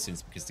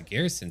garrisons, because the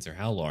garrisons are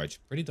how large?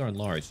 Pretty darn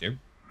large. They're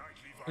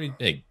pretty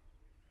big.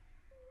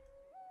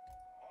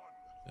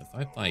 So if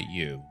I fight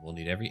you, we'll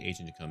need every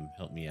agent to come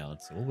help me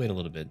out. So we'll wait a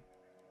little bit.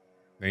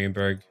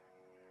 Marienburg.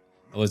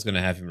 I was going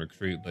to have him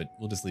recruit, but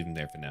we'll just leave him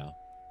there for now.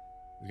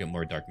 We've got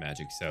more dark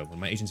magic, so when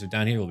my agents are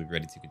down here, we'll be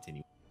ready to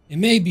continue. It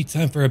may be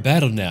time for a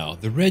battle now.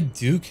 The Red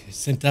Duke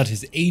sent out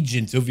his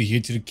agents over here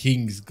to the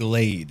King's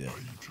Glade.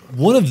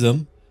 One of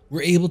them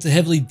were able to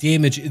heavily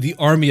damage the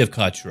army of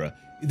Katra.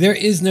 There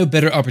is no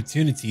better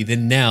opportunity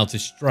than now to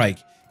strike.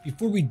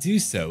 Before we do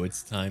so,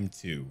 it's time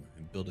to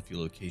build a few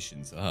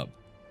locations up.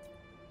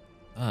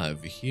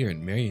 Over here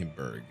in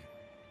Marienburg,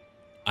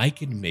 I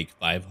can make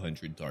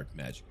 500 dark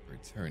magic per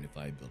turn if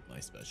I build my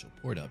special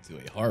port up to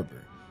a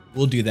harbor.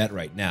 We'll do that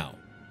right now.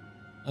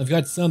 I've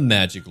got some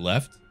magic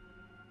left.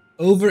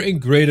 Over in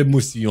Greater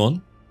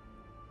Mousillon,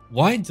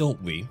 why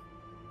don't we,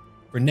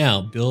 for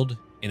now, build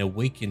an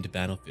awakened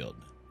battlefield?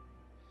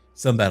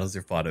 Some battles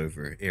are fought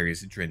over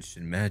areas drenched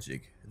in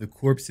magic. The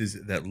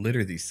corpses that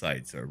litter these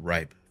sites are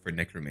ripe for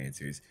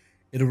necromancers.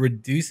 It'll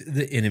reduce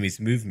the enemy's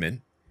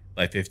movement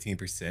by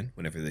 15%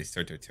 whenever they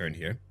start their turn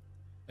here.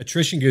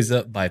 Attrition goes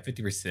up by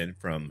 50%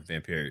 from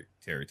vampire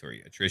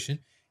territory attrition,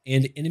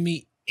 and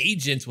enemy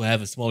agents will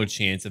have a smaller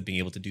chance of being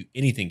able to do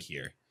anything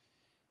here.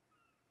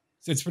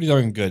 So it's pretty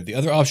darn good. The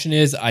other option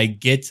is I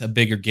get a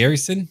bigger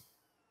garrison,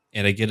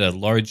 and I get a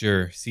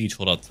larger siege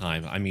holdout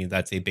time. I mean,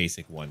 that's a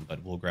basic one,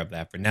 but we'll grab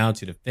that for now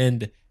to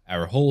defend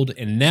our hold.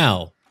 And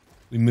now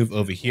we move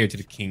over here to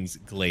the King's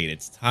Glade.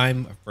 It's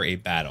time for a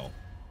battle.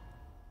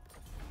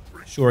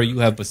 Sure, you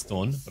have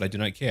Baston, but I do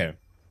not care.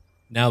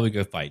 Now we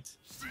go fight.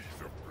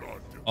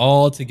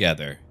 All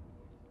together.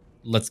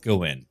 Let's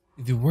go in.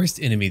 The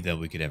worst enemy that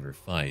we could ever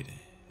fight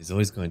is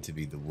always going to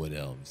be the Wood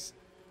Elves.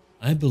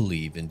 I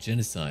believe in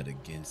genocide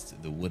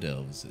against the Wood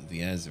Elves,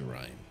 the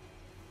Azurine.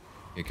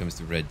 Here comes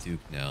the Red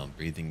Duke now,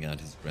 breathing out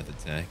his breath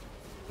attack.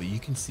 But you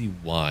can see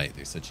why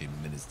there's such a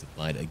menace to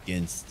fight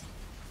against.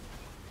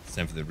 It's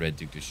time for the Red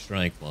Duke to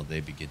strike while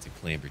they begin to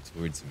clamber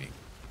towards me.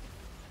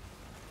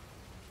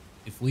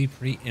 If we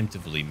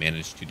preemptively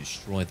manage to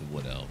destroy the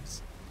Wood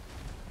Elves,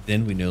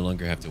 then we no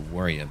longer have to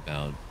worry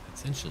about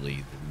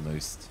potentially the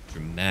most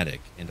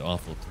dramatic and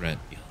awful threat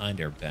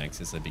behind our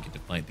backs as I begin to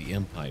fight the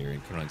Empire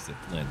in Karagset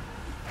Flynn.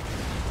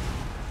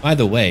 By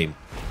the way,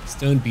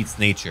 stone beats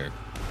nature.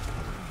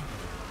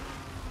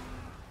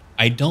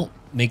 I don't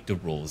make the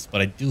rules,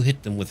 but I do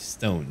hit them with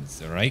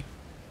stones, alright?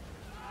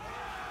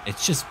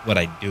 It's just what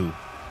I do.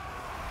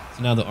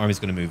 So now the army's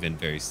going to move in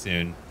very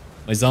soon.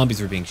 My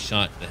zombies are being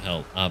shot the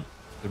hell up.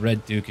 The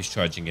Red Duke is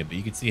charging it, but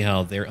you can see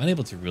how they're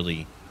unable to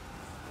really,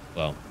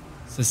 well,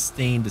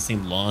 sustain the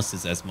same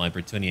losses as my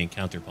Bretonnian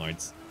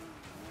counterparts.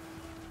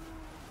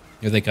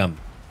 Here they come.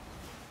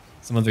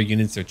 Some of their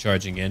units are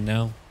charging in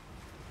now,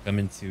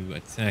 coming to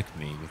attack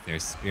me with their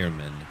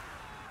spearmen.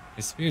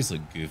 Their spears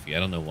look goofy. I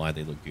don't know why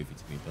they look goofy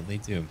to me, but they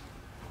do.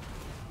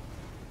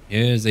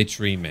 Here's a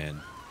tree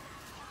man,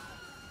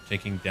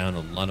 taking down a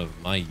lot of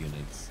my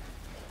units.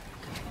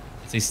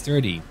 It's a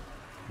sturdy,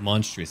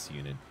 monstrous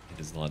unit. It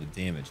does a lot of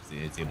damage.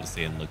 It's able to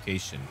stay in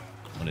location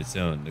on its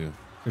own. The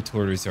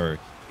Critors are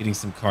getting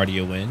some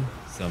cardio in,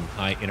 some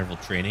high interval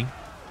training.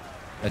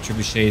 That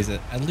trebuchet is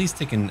at least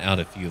taking out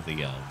a few of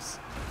the elves,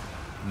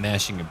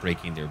 mashing and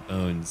breaking their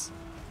bones.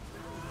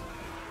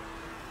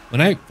 When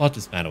I fought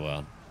this battle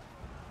out,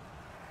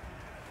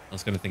 I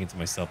was kind of thinking to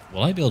myself,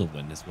 will I be able to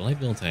win this? Will I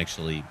be able to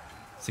actually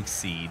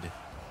succeed?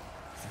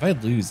 If I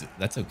lose,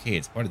 that's okay.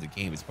 It's part of the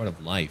game. It's part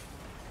of life.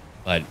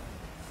 But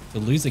to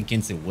lose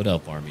against a Wood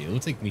Elf army, it will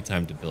take me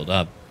time to build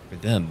up. For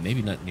them,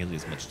 maybe not nearly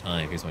as much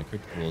time. Here's my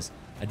crypt rules.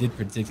 I did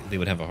predict they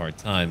would have a hard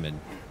time, and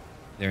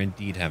they're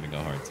indeed having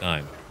a hard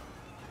time.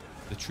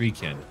 The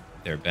Treekin,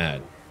 they're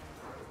bad.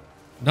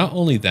 Not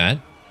only that,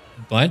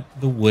 but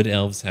the Wood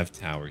Elves have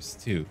towers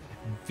too.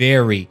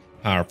 Very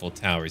powerful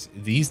towers.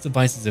 These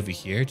devices over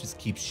here just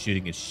keep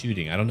shooting and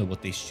shooting. I don't know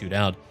what they shoot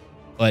out,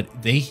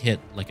 but they hit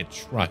like a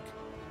truck.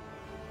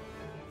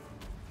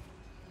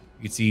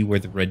 You can see where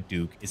the Red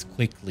Duke is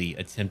quickly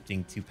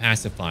attempting to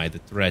pacify the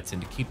threats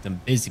and to keep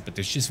them busy, but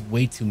there's just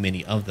way too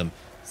many of them.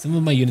 Some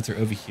of my units are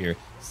over here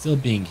still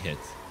being hit.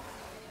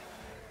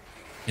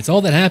 It's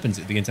all that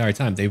happens the entire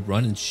time. They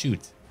run and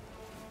shoot.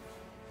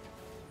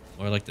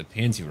 Or like the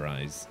Pansy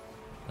Rise.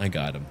 I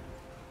got him.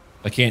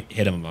 If I can't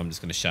hit them, I'm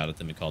just going to shout at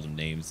them and call them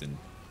names and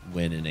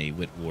win in a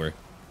wit war.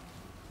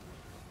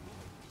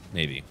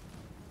 Maybe.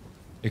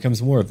 Here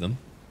comes more of them.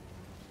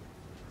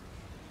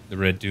 The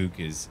Red Duke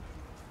is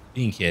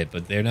being hit,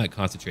 but they're not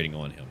concentrating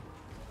on him.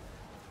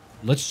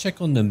 Let's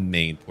check on the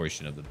main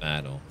portion of the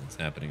battle that's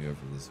happening over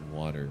this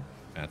water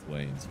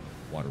pathway and this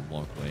water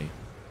walkway.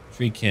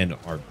 Treekin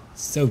are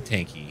so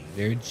tanky.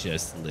 They're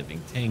just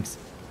living tanks.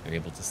 They're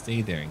able to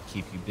stay there and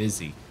keep you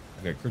busy.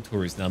 I've got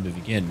Critors now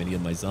moving in. Many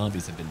of my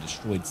zombies have been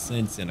destroyed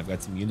since, and I've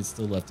got some units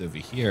still left over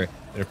here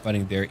that are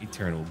fighting their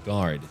Eternal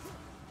Guard.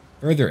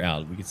 Further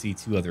out, we can see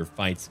two other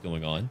fights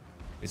going on.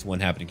 There's one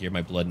happening here.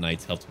 My Blood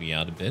Knights helped me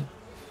out a bit,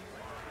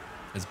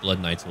 as Blood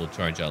Knights will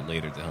charge out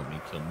later to help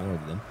me kill more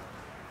of them.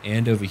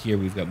 And over here,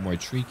 we've got more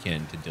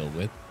Treekin to deal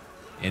with,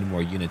 and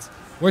more units.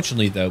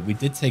 Fortunately, though, we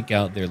did take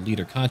out their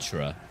leader,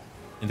 Katra,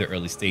 in the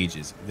early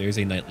stages. There's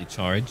a nightly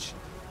charge.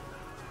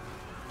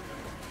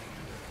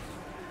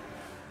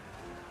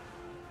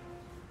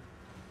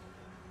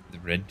 The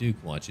Red Duke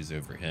watches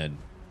overhead.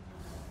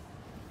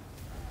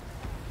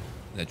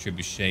 That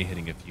trebuchet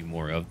hitting a few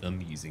more of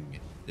them, using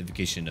the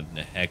Invocation of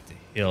Nehek to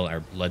heal our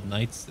Blood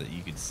Knights that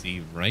you can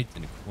see right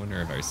in the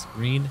corner of our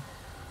screen.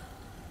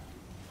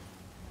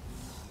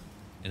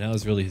 And that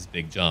was really his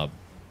big job.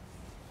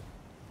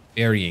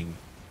 Burying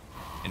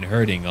and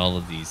hurting all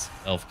of these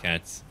elf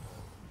cats.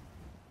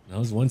 That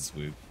was one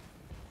swoop.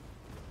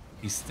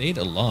 He stayed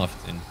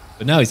aloft,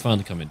 but now he's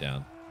finally coming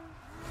down.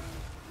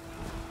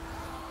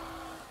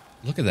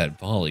 Look at that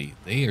volley.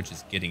 They are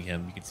just getting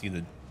him. You can see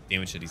the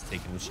damage that he's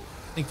taken, which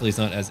thankfully is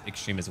not as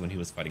extreme as when he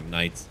was fighting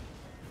knights.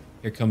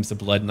 Here comes the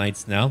Blood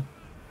Knights now.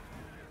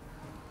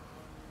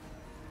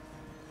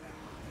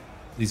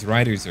 These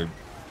riders are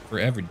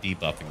forever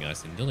debuffing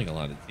us and dealing a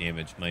lot of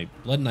damage. My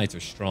Blood Knights are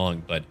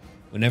strong, but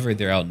whenever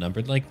they're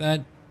outnumbered like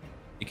that,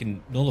 it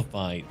can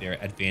nullify their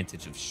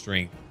advantage of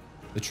strength.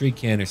 The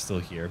Treekin are still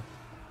here.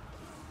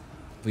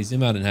 If we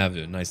zoom out and have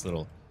a nice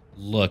little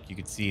look, you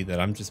can see that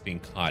I'm just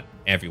being caught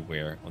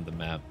everywhere on the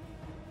map.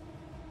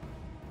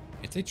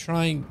 It's a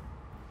trying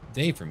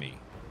day for me.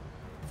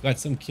 I've got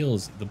some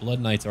kills. The Blood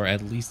Knights are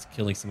at least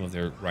killing some of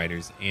their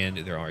riders and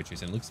their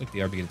archers, and it looks like they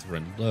are beginning to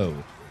run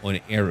low on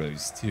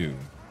arrows too.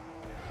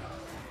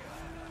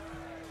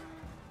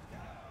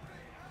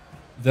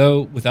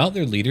 Though without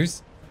their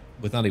leaders,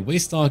 without a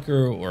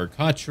Waystalker or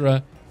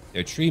Katra,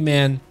 their tree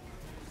man,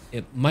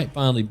 it might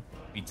finally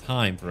be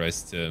time for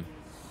us to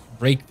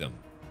break them.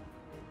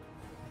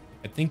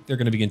 I think they're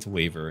going to begin to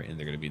waver and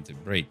they're going to begin to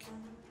break.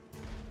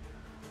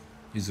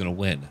 Who's going to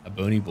win? A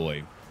bony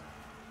boy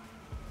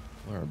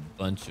or a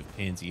bunch of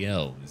pansy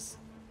elves?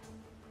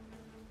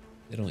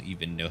 They don't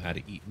even know how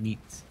to eat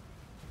meat.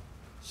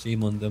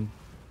 Shame on them.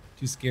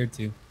 Too scared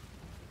to.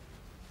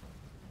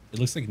 It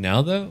looks like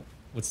now, though,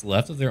 what's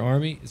left of their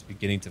army is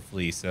beginning to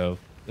flee. So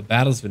the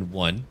battle's been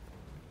won.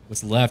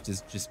 What's left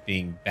is just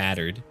being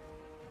battered.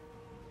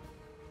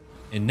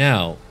 And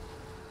now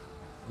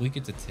we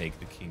get to take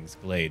the King's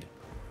Glade.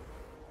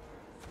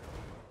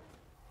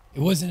 It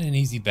wasn't an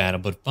easy battle,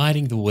 but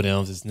fighting the Wood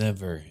Elves is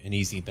never an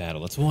easy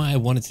battle. That's why I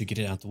wanted to get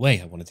it out the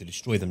way. I wanted to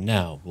destroy them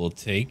now. We'll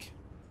take,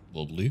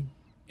 we'll loot,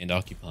 and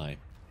occupy.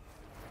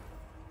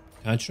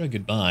 Contra,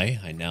 goodbye.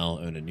 I now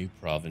own a new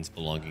province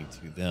belonging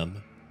to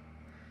them.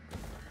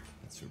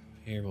 Let's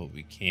repair what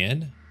we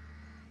can.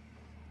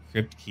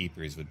 Crypt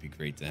Keepers would be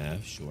great to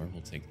have. Sure,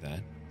 we'll take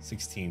that.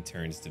 16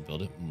 turns to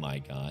build it. My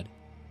god.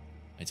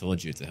 I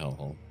told you it's a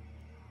hellhole.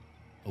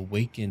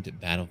 Awakened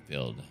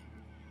Battlefield.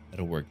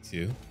 That'll work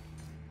too.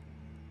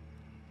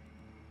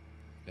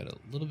 got a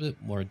little bit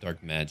more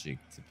dark magic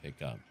to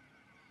pick up.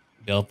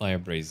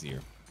 Balefire Brazier.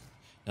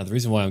 Now, the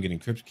reason why I'm getting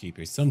Crypt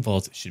Keeper, some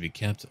vaults should be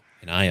kept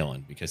an eye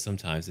on, because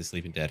sometimes the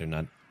Sleeping Dead are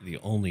not the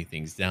only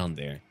things down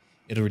there.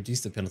 It'll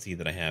reduce the penalty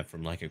that I have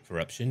from lack of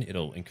corruption,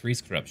 it'll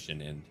increase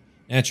corruption, and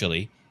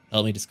naturally,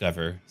 help me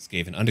discover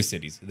Skaven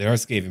Undercities. There are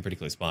Skaven pretty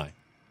close by.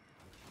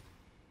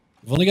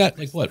 We've only got,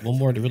 like, what, one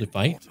more to really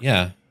fight?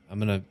 Yeah, I'm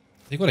gonna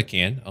take what I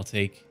can. I'll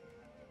take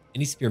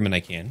any spearmen I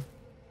can.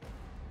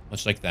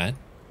 Much like that.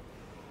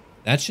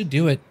 That should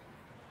do it.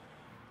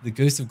 The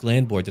Ghosts of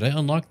Glandbor, did I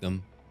unlock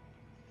them?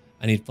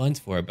 I need funds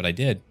for it, but I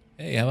did.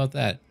 Hey, how about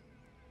that?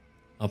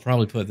 I'll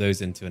probably put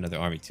those into another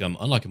army too. I'm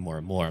unlocking more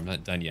and more. I'm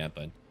not done yet,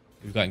 but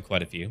we've gotten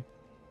quite a few.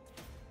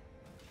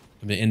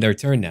 I'm going to end our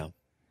turn now.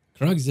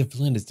 Krog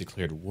Zephlin has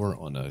declared war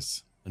on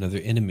us. Another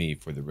enemy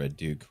for the Red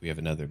Duke. We have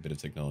another bit of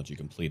technology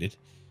completed.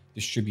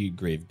 Distribute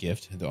Grave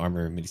Gift. The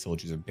armor many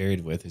soldiers are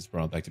buried with is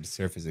brought back to the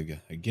surface as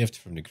a gift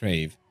from the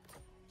grave.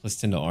 Plus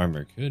 10 to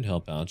armor. Could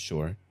help out,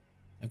 sure.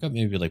 I've got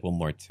maybe like one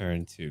more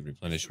turn to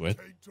replenish with.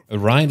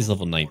 Orion is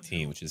level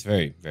 19, which is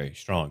very, very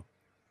strong.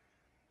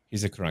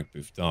 He's a Krog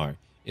Bufdar.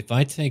 If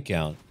I take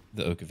out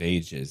the Oak of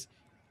Ages,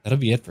 that'll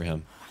be it for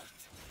him.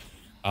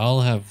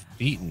 I'll have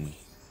beaten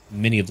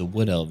many of the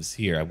Wood Elves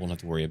here. I won't have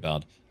to worry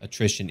about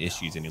attrition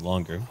issues any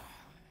longer.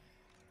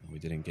 We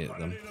didn't get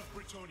them.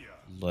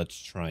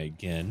 Let's try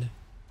again.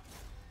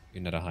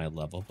 You're not a high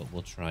level, but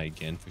we'll try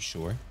again for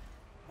sure.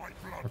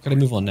 Or could I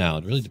move on now?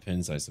 It really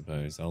depends, I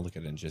suppose. I'll look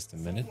at it in just a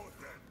minute.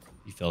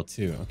 You fell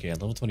too. Okay, at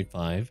level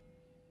 25.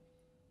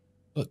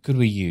 What could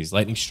we use?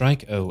 Lightning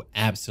Strike? Oh,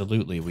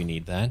 absolutely we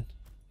need that.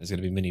 There's going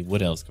to be many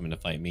Wood Elves coming to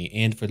fight me.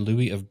 And for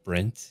Louis of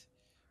Brent,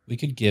 we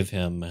could give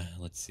him,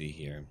 let's see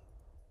here.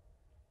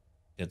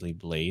 Deadly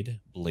Blade.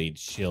 Blade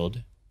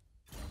Shield.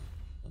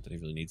 Not that he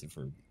really needs it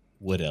for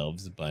Wood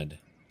Elves, but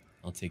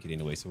I'll take it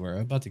anyway. So we're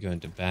about to go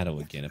into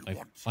battle again. If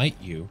I fight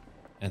you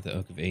at the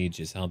Oak of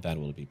Ages, how bad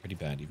will it be? Pretty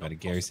bad. You've got a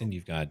garrison.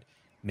 You've got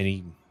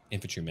many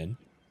infantrymen.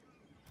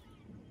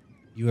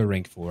 You are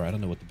rank 4. I don't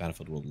know what the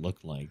battlefield will look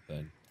like,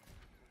 but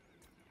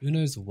who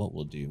knows what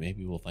we'll do.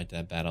 Maybe we'll fight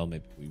that battle,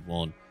 maybe we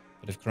won't.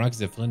 But if Krog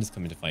Zephlin is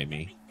coming to fight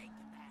me,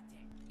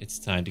 it's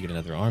time to get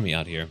another army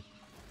out here.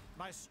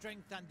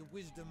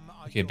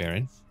 Okay,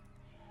 Baron.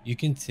 You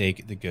can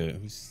take the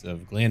Ghosts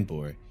of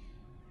Glandbor.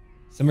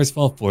 Summer's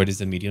Fall Fort is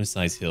a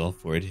medium-sized hill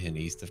fort in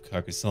east of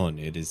Carcassonne.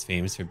 It is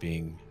famous for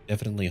being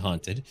definitely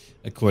haunted.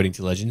 According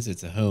to legends,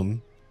 it's a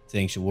home to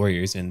ancient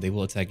warriors, and they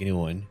will attack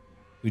anyone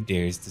who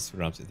dares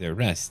disrupt their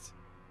rest.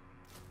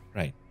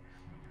 Right.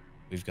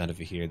 We've got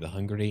over here the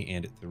Hungary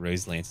and the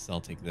Rose Lances.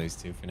 I'll take those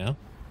two for now.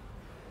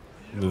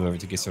 Move over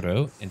to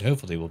Gisero, and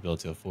hopefully we'll be able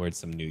to afford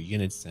some new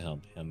units to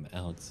help him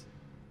out.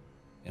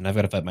 And I've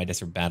got to fight my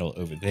desperate battle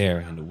over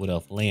there in the Wood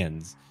Elf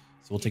lands.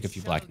 So we'll take a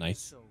few Black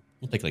Knights.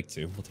 We'll take like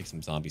 2. We'll take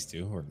some zombies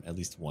too, or at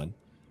least 1.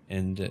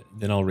 And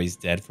then I'll raise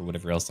dead for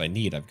whatever else I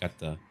need. I've got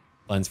the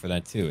funds for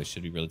that too. It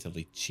should be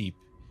relatively cheap.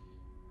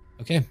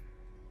 Okay.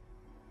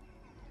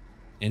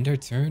 End our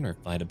turn or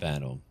fight a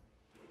battle.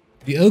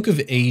 The Oak of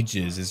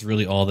Ages is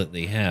really all that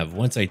they have.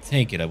 Once I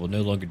take it, I will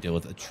no longer deal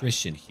with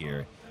attrition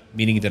here,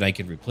 meaning that I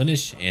can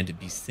replenish and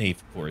be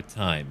safe for a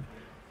time.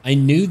 I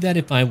knew that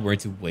if I were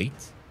to wait,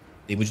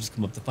 they would just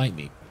come up to fight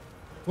me.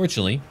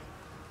 Fortunately,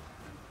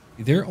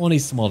 they're on a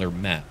smaller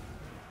map.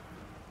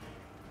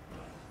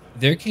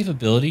 Their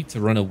capability to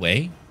run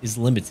away is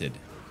limited.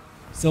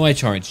 So I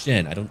charged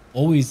in. I don't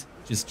always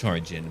just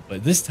charge in,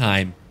 but this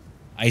time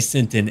I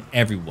sent in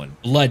everyone.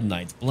 Blood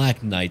Knights,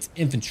 Black Knights,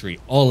 infantry,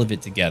 all of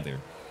it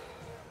together.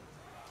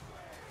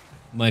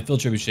 My field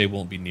trebuchet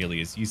won't be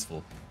nearly as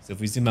useful, so if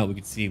we zoom out we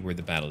can see where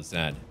the battle is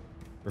at.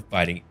 We're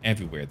fighting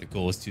everywhere. The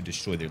goal is to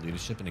destroy their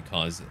leadership and to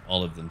cause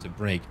all of them to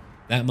break.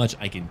 That much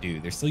I can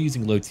do. They're still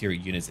using low tier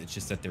units, it's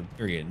just that they're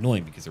very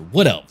annoying because they're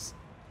Wood Elves.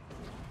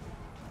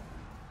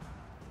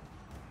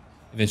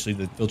 Eventually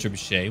the field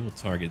trebuchet will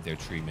target their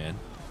tree man.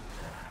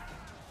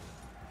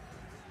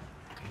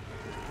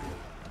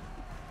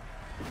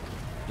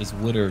 Does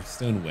wood or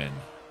stone win?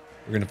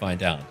 We're going to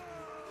find out.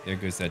 There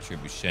goes that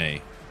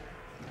trebuchet.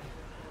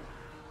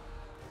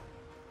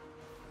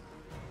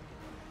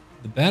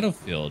 The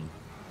battlefield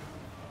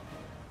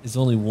is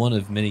only one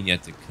of many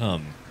yet to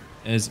come,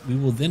 as we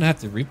will then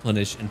have to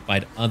replenish and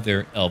fight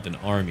other elven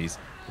armies.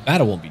 The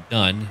battle won't be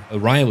done.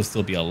 Orion will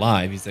still be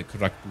alive. He's at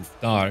Krog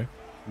Bufdar,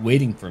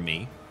 waiting for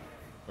me,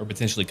 or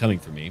potentially coming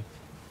for me.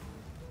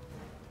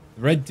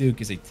 The Red Duke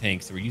is a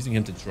tank, so we're using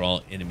him to draw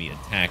enemy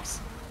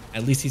attacks.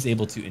 At least he's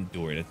able to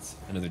endure it. It's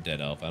another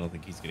dead elf. I don't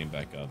think he's getting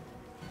back up.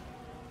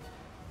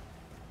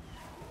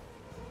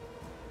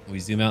 We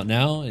zoom out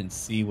now and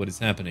see what is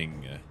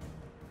happening.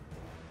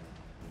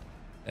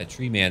 That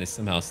tree man is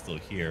somehow still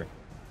here.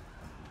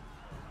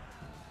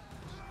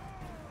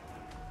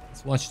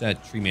 Let's watch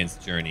that tree man's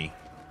journey.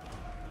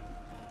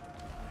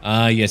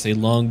 Ah, yes, a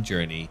long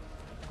journey.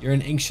 You're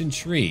an ancient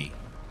tree.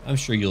 I'm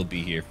sure you'll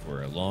be here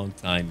for a long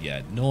time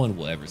yet. No one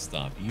will ever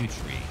stop you,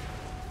 tree.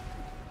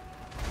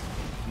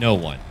 No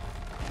one.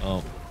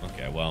 Oh,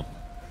 okay, well.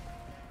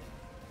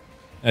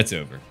 That's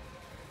over.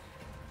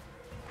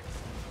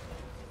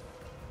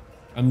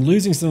 I'm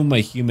losing some of my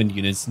human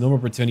units. Normal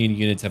Bretonian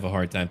units have a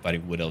hard time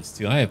fighting Wood Elves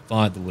too. I have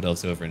fought the Wood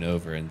Elves over and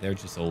over, and they're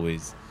just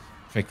always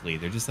prickly.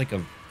 They're just like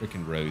a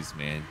freaking rose,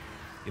 man.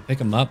 You pick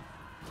them up,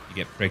 you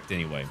get pricked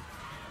anyway.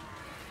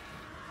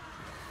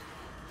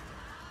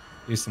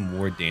 There's some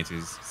ward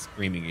dancers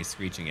screaming and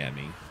screeching at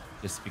me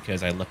just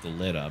because I left the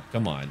lid up.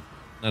 Come on.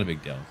 Not a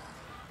big deal.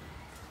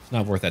 It's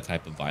not worth that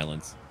type of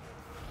violence.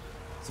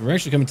 So we're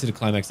actually coming to the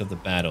climax of the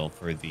battle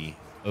for the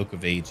Oak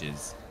of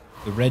Ages.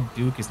 The Red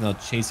Duke is now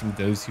chasing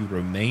those who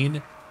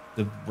remain.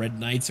 The Red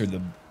Knights or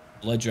the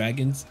Blood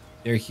Dragons,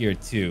 they're here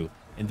too.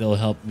 And they'll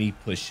help me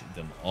push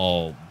them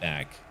all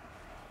back.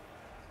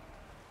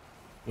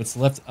 What's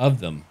left of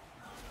them?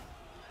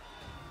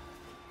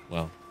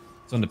 Well,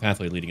 it's on the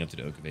pathway leading up to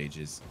the Oak of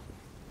Ages.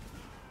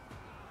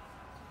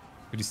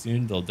 Pretty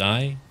soon they'll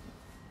die.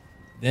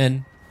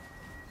 Then,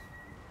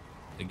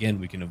 again,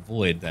 we can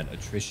avoid that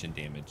attrition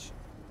damage.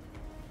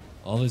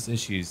 All those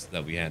issues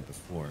that we had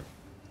before,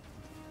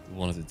 we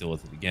won't have to deal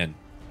with it again.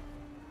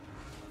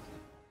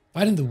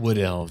 Fighting the Wood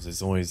Elves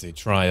is always a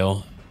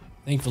trial.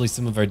 Thankfully,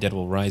 some of our dead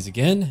will rise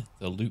again.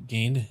 The loot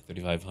gained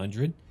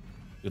 3,500.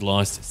 We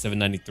lost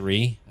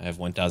 793. I have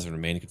 1,000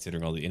 remaining,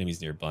 considering all the enemies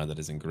nearby. That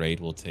isn't great.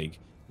 We'll take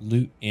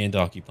loot and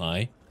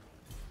occupy.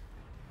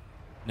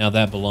 Now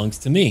that belongs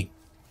to me.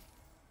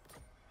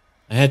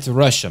 I had to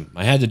rush them.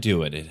 I had to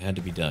do it. It had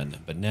to be done.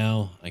 But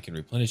now I can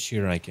replenish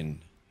here. I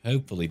can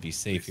hopefully be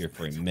safe here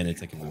for a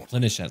minute. I can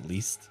replenish at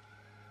least.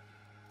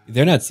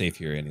 They're not safe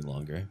here any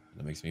longer.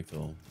 That makes me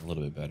feel a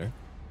little bit better.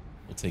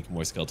 We'll take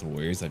more Skeleton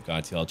Warriors. I've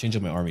got to. I'll change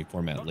up my army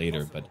format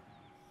later, but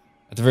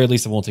at the very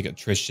least, I won't take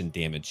attrition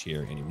damage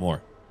here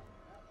anymore.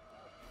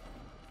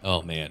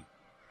 Oh, man.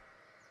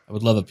 I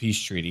would love a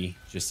peace treaty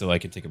just so I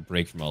can take a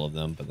break from all of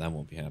them, but that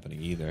won't be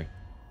happening either.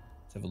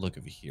 Let's have a look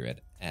over here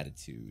at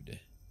attitude.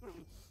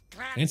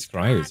 And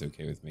Scryer is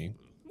okay with me.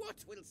 What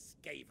will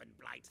Skaven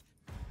blight?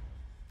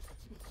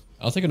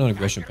 I'll take a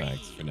non-aggression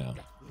pact for now.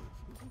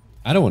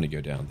 I don't want to go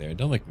down there.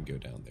 Don't make me go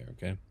down there,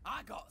 okay?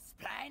 I got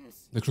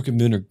plans. The Crooked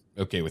Moon are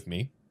okay with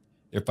me.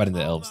 They're fighting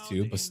the elves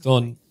too.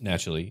 Baston,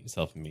 naturally, is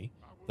helping me.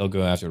 They'll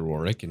go after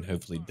Rorik and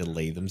hopefully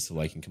delay them so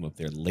I can come up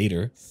there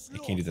later. I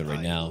can't do that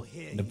right now.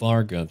 And the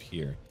bar go up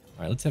here.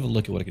 Alright, let's have a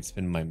look at what I can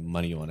spend my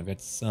money on. I've got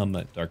some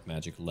dark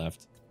magic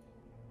left.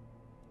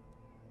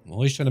 I'm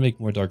always trying to make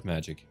more dark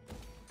magic.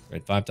 We're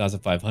at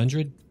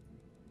 5,500.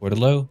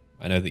 Portalo,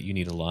 I know that you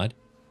need a lot.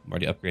 I'm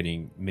already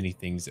upgrading many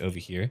things over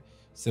here.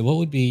 So what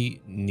would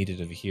be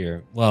needed over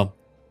here? Well,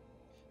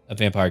 a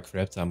vampire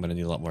crypt. I'm going to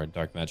need a lot more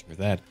dark magic for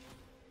that.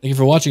 Thank you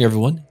for watching,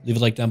 everyone. Leave a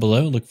like down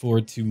below and look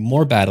forward to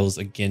more battles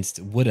against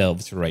Wood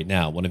Elves for right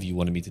now. One of you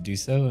wanted me to do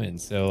so, and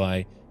so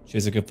I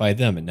chose to go fight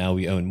them, and now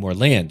we own more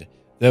land,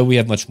 though we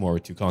have much more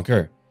to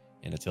conquer.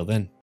 And until then,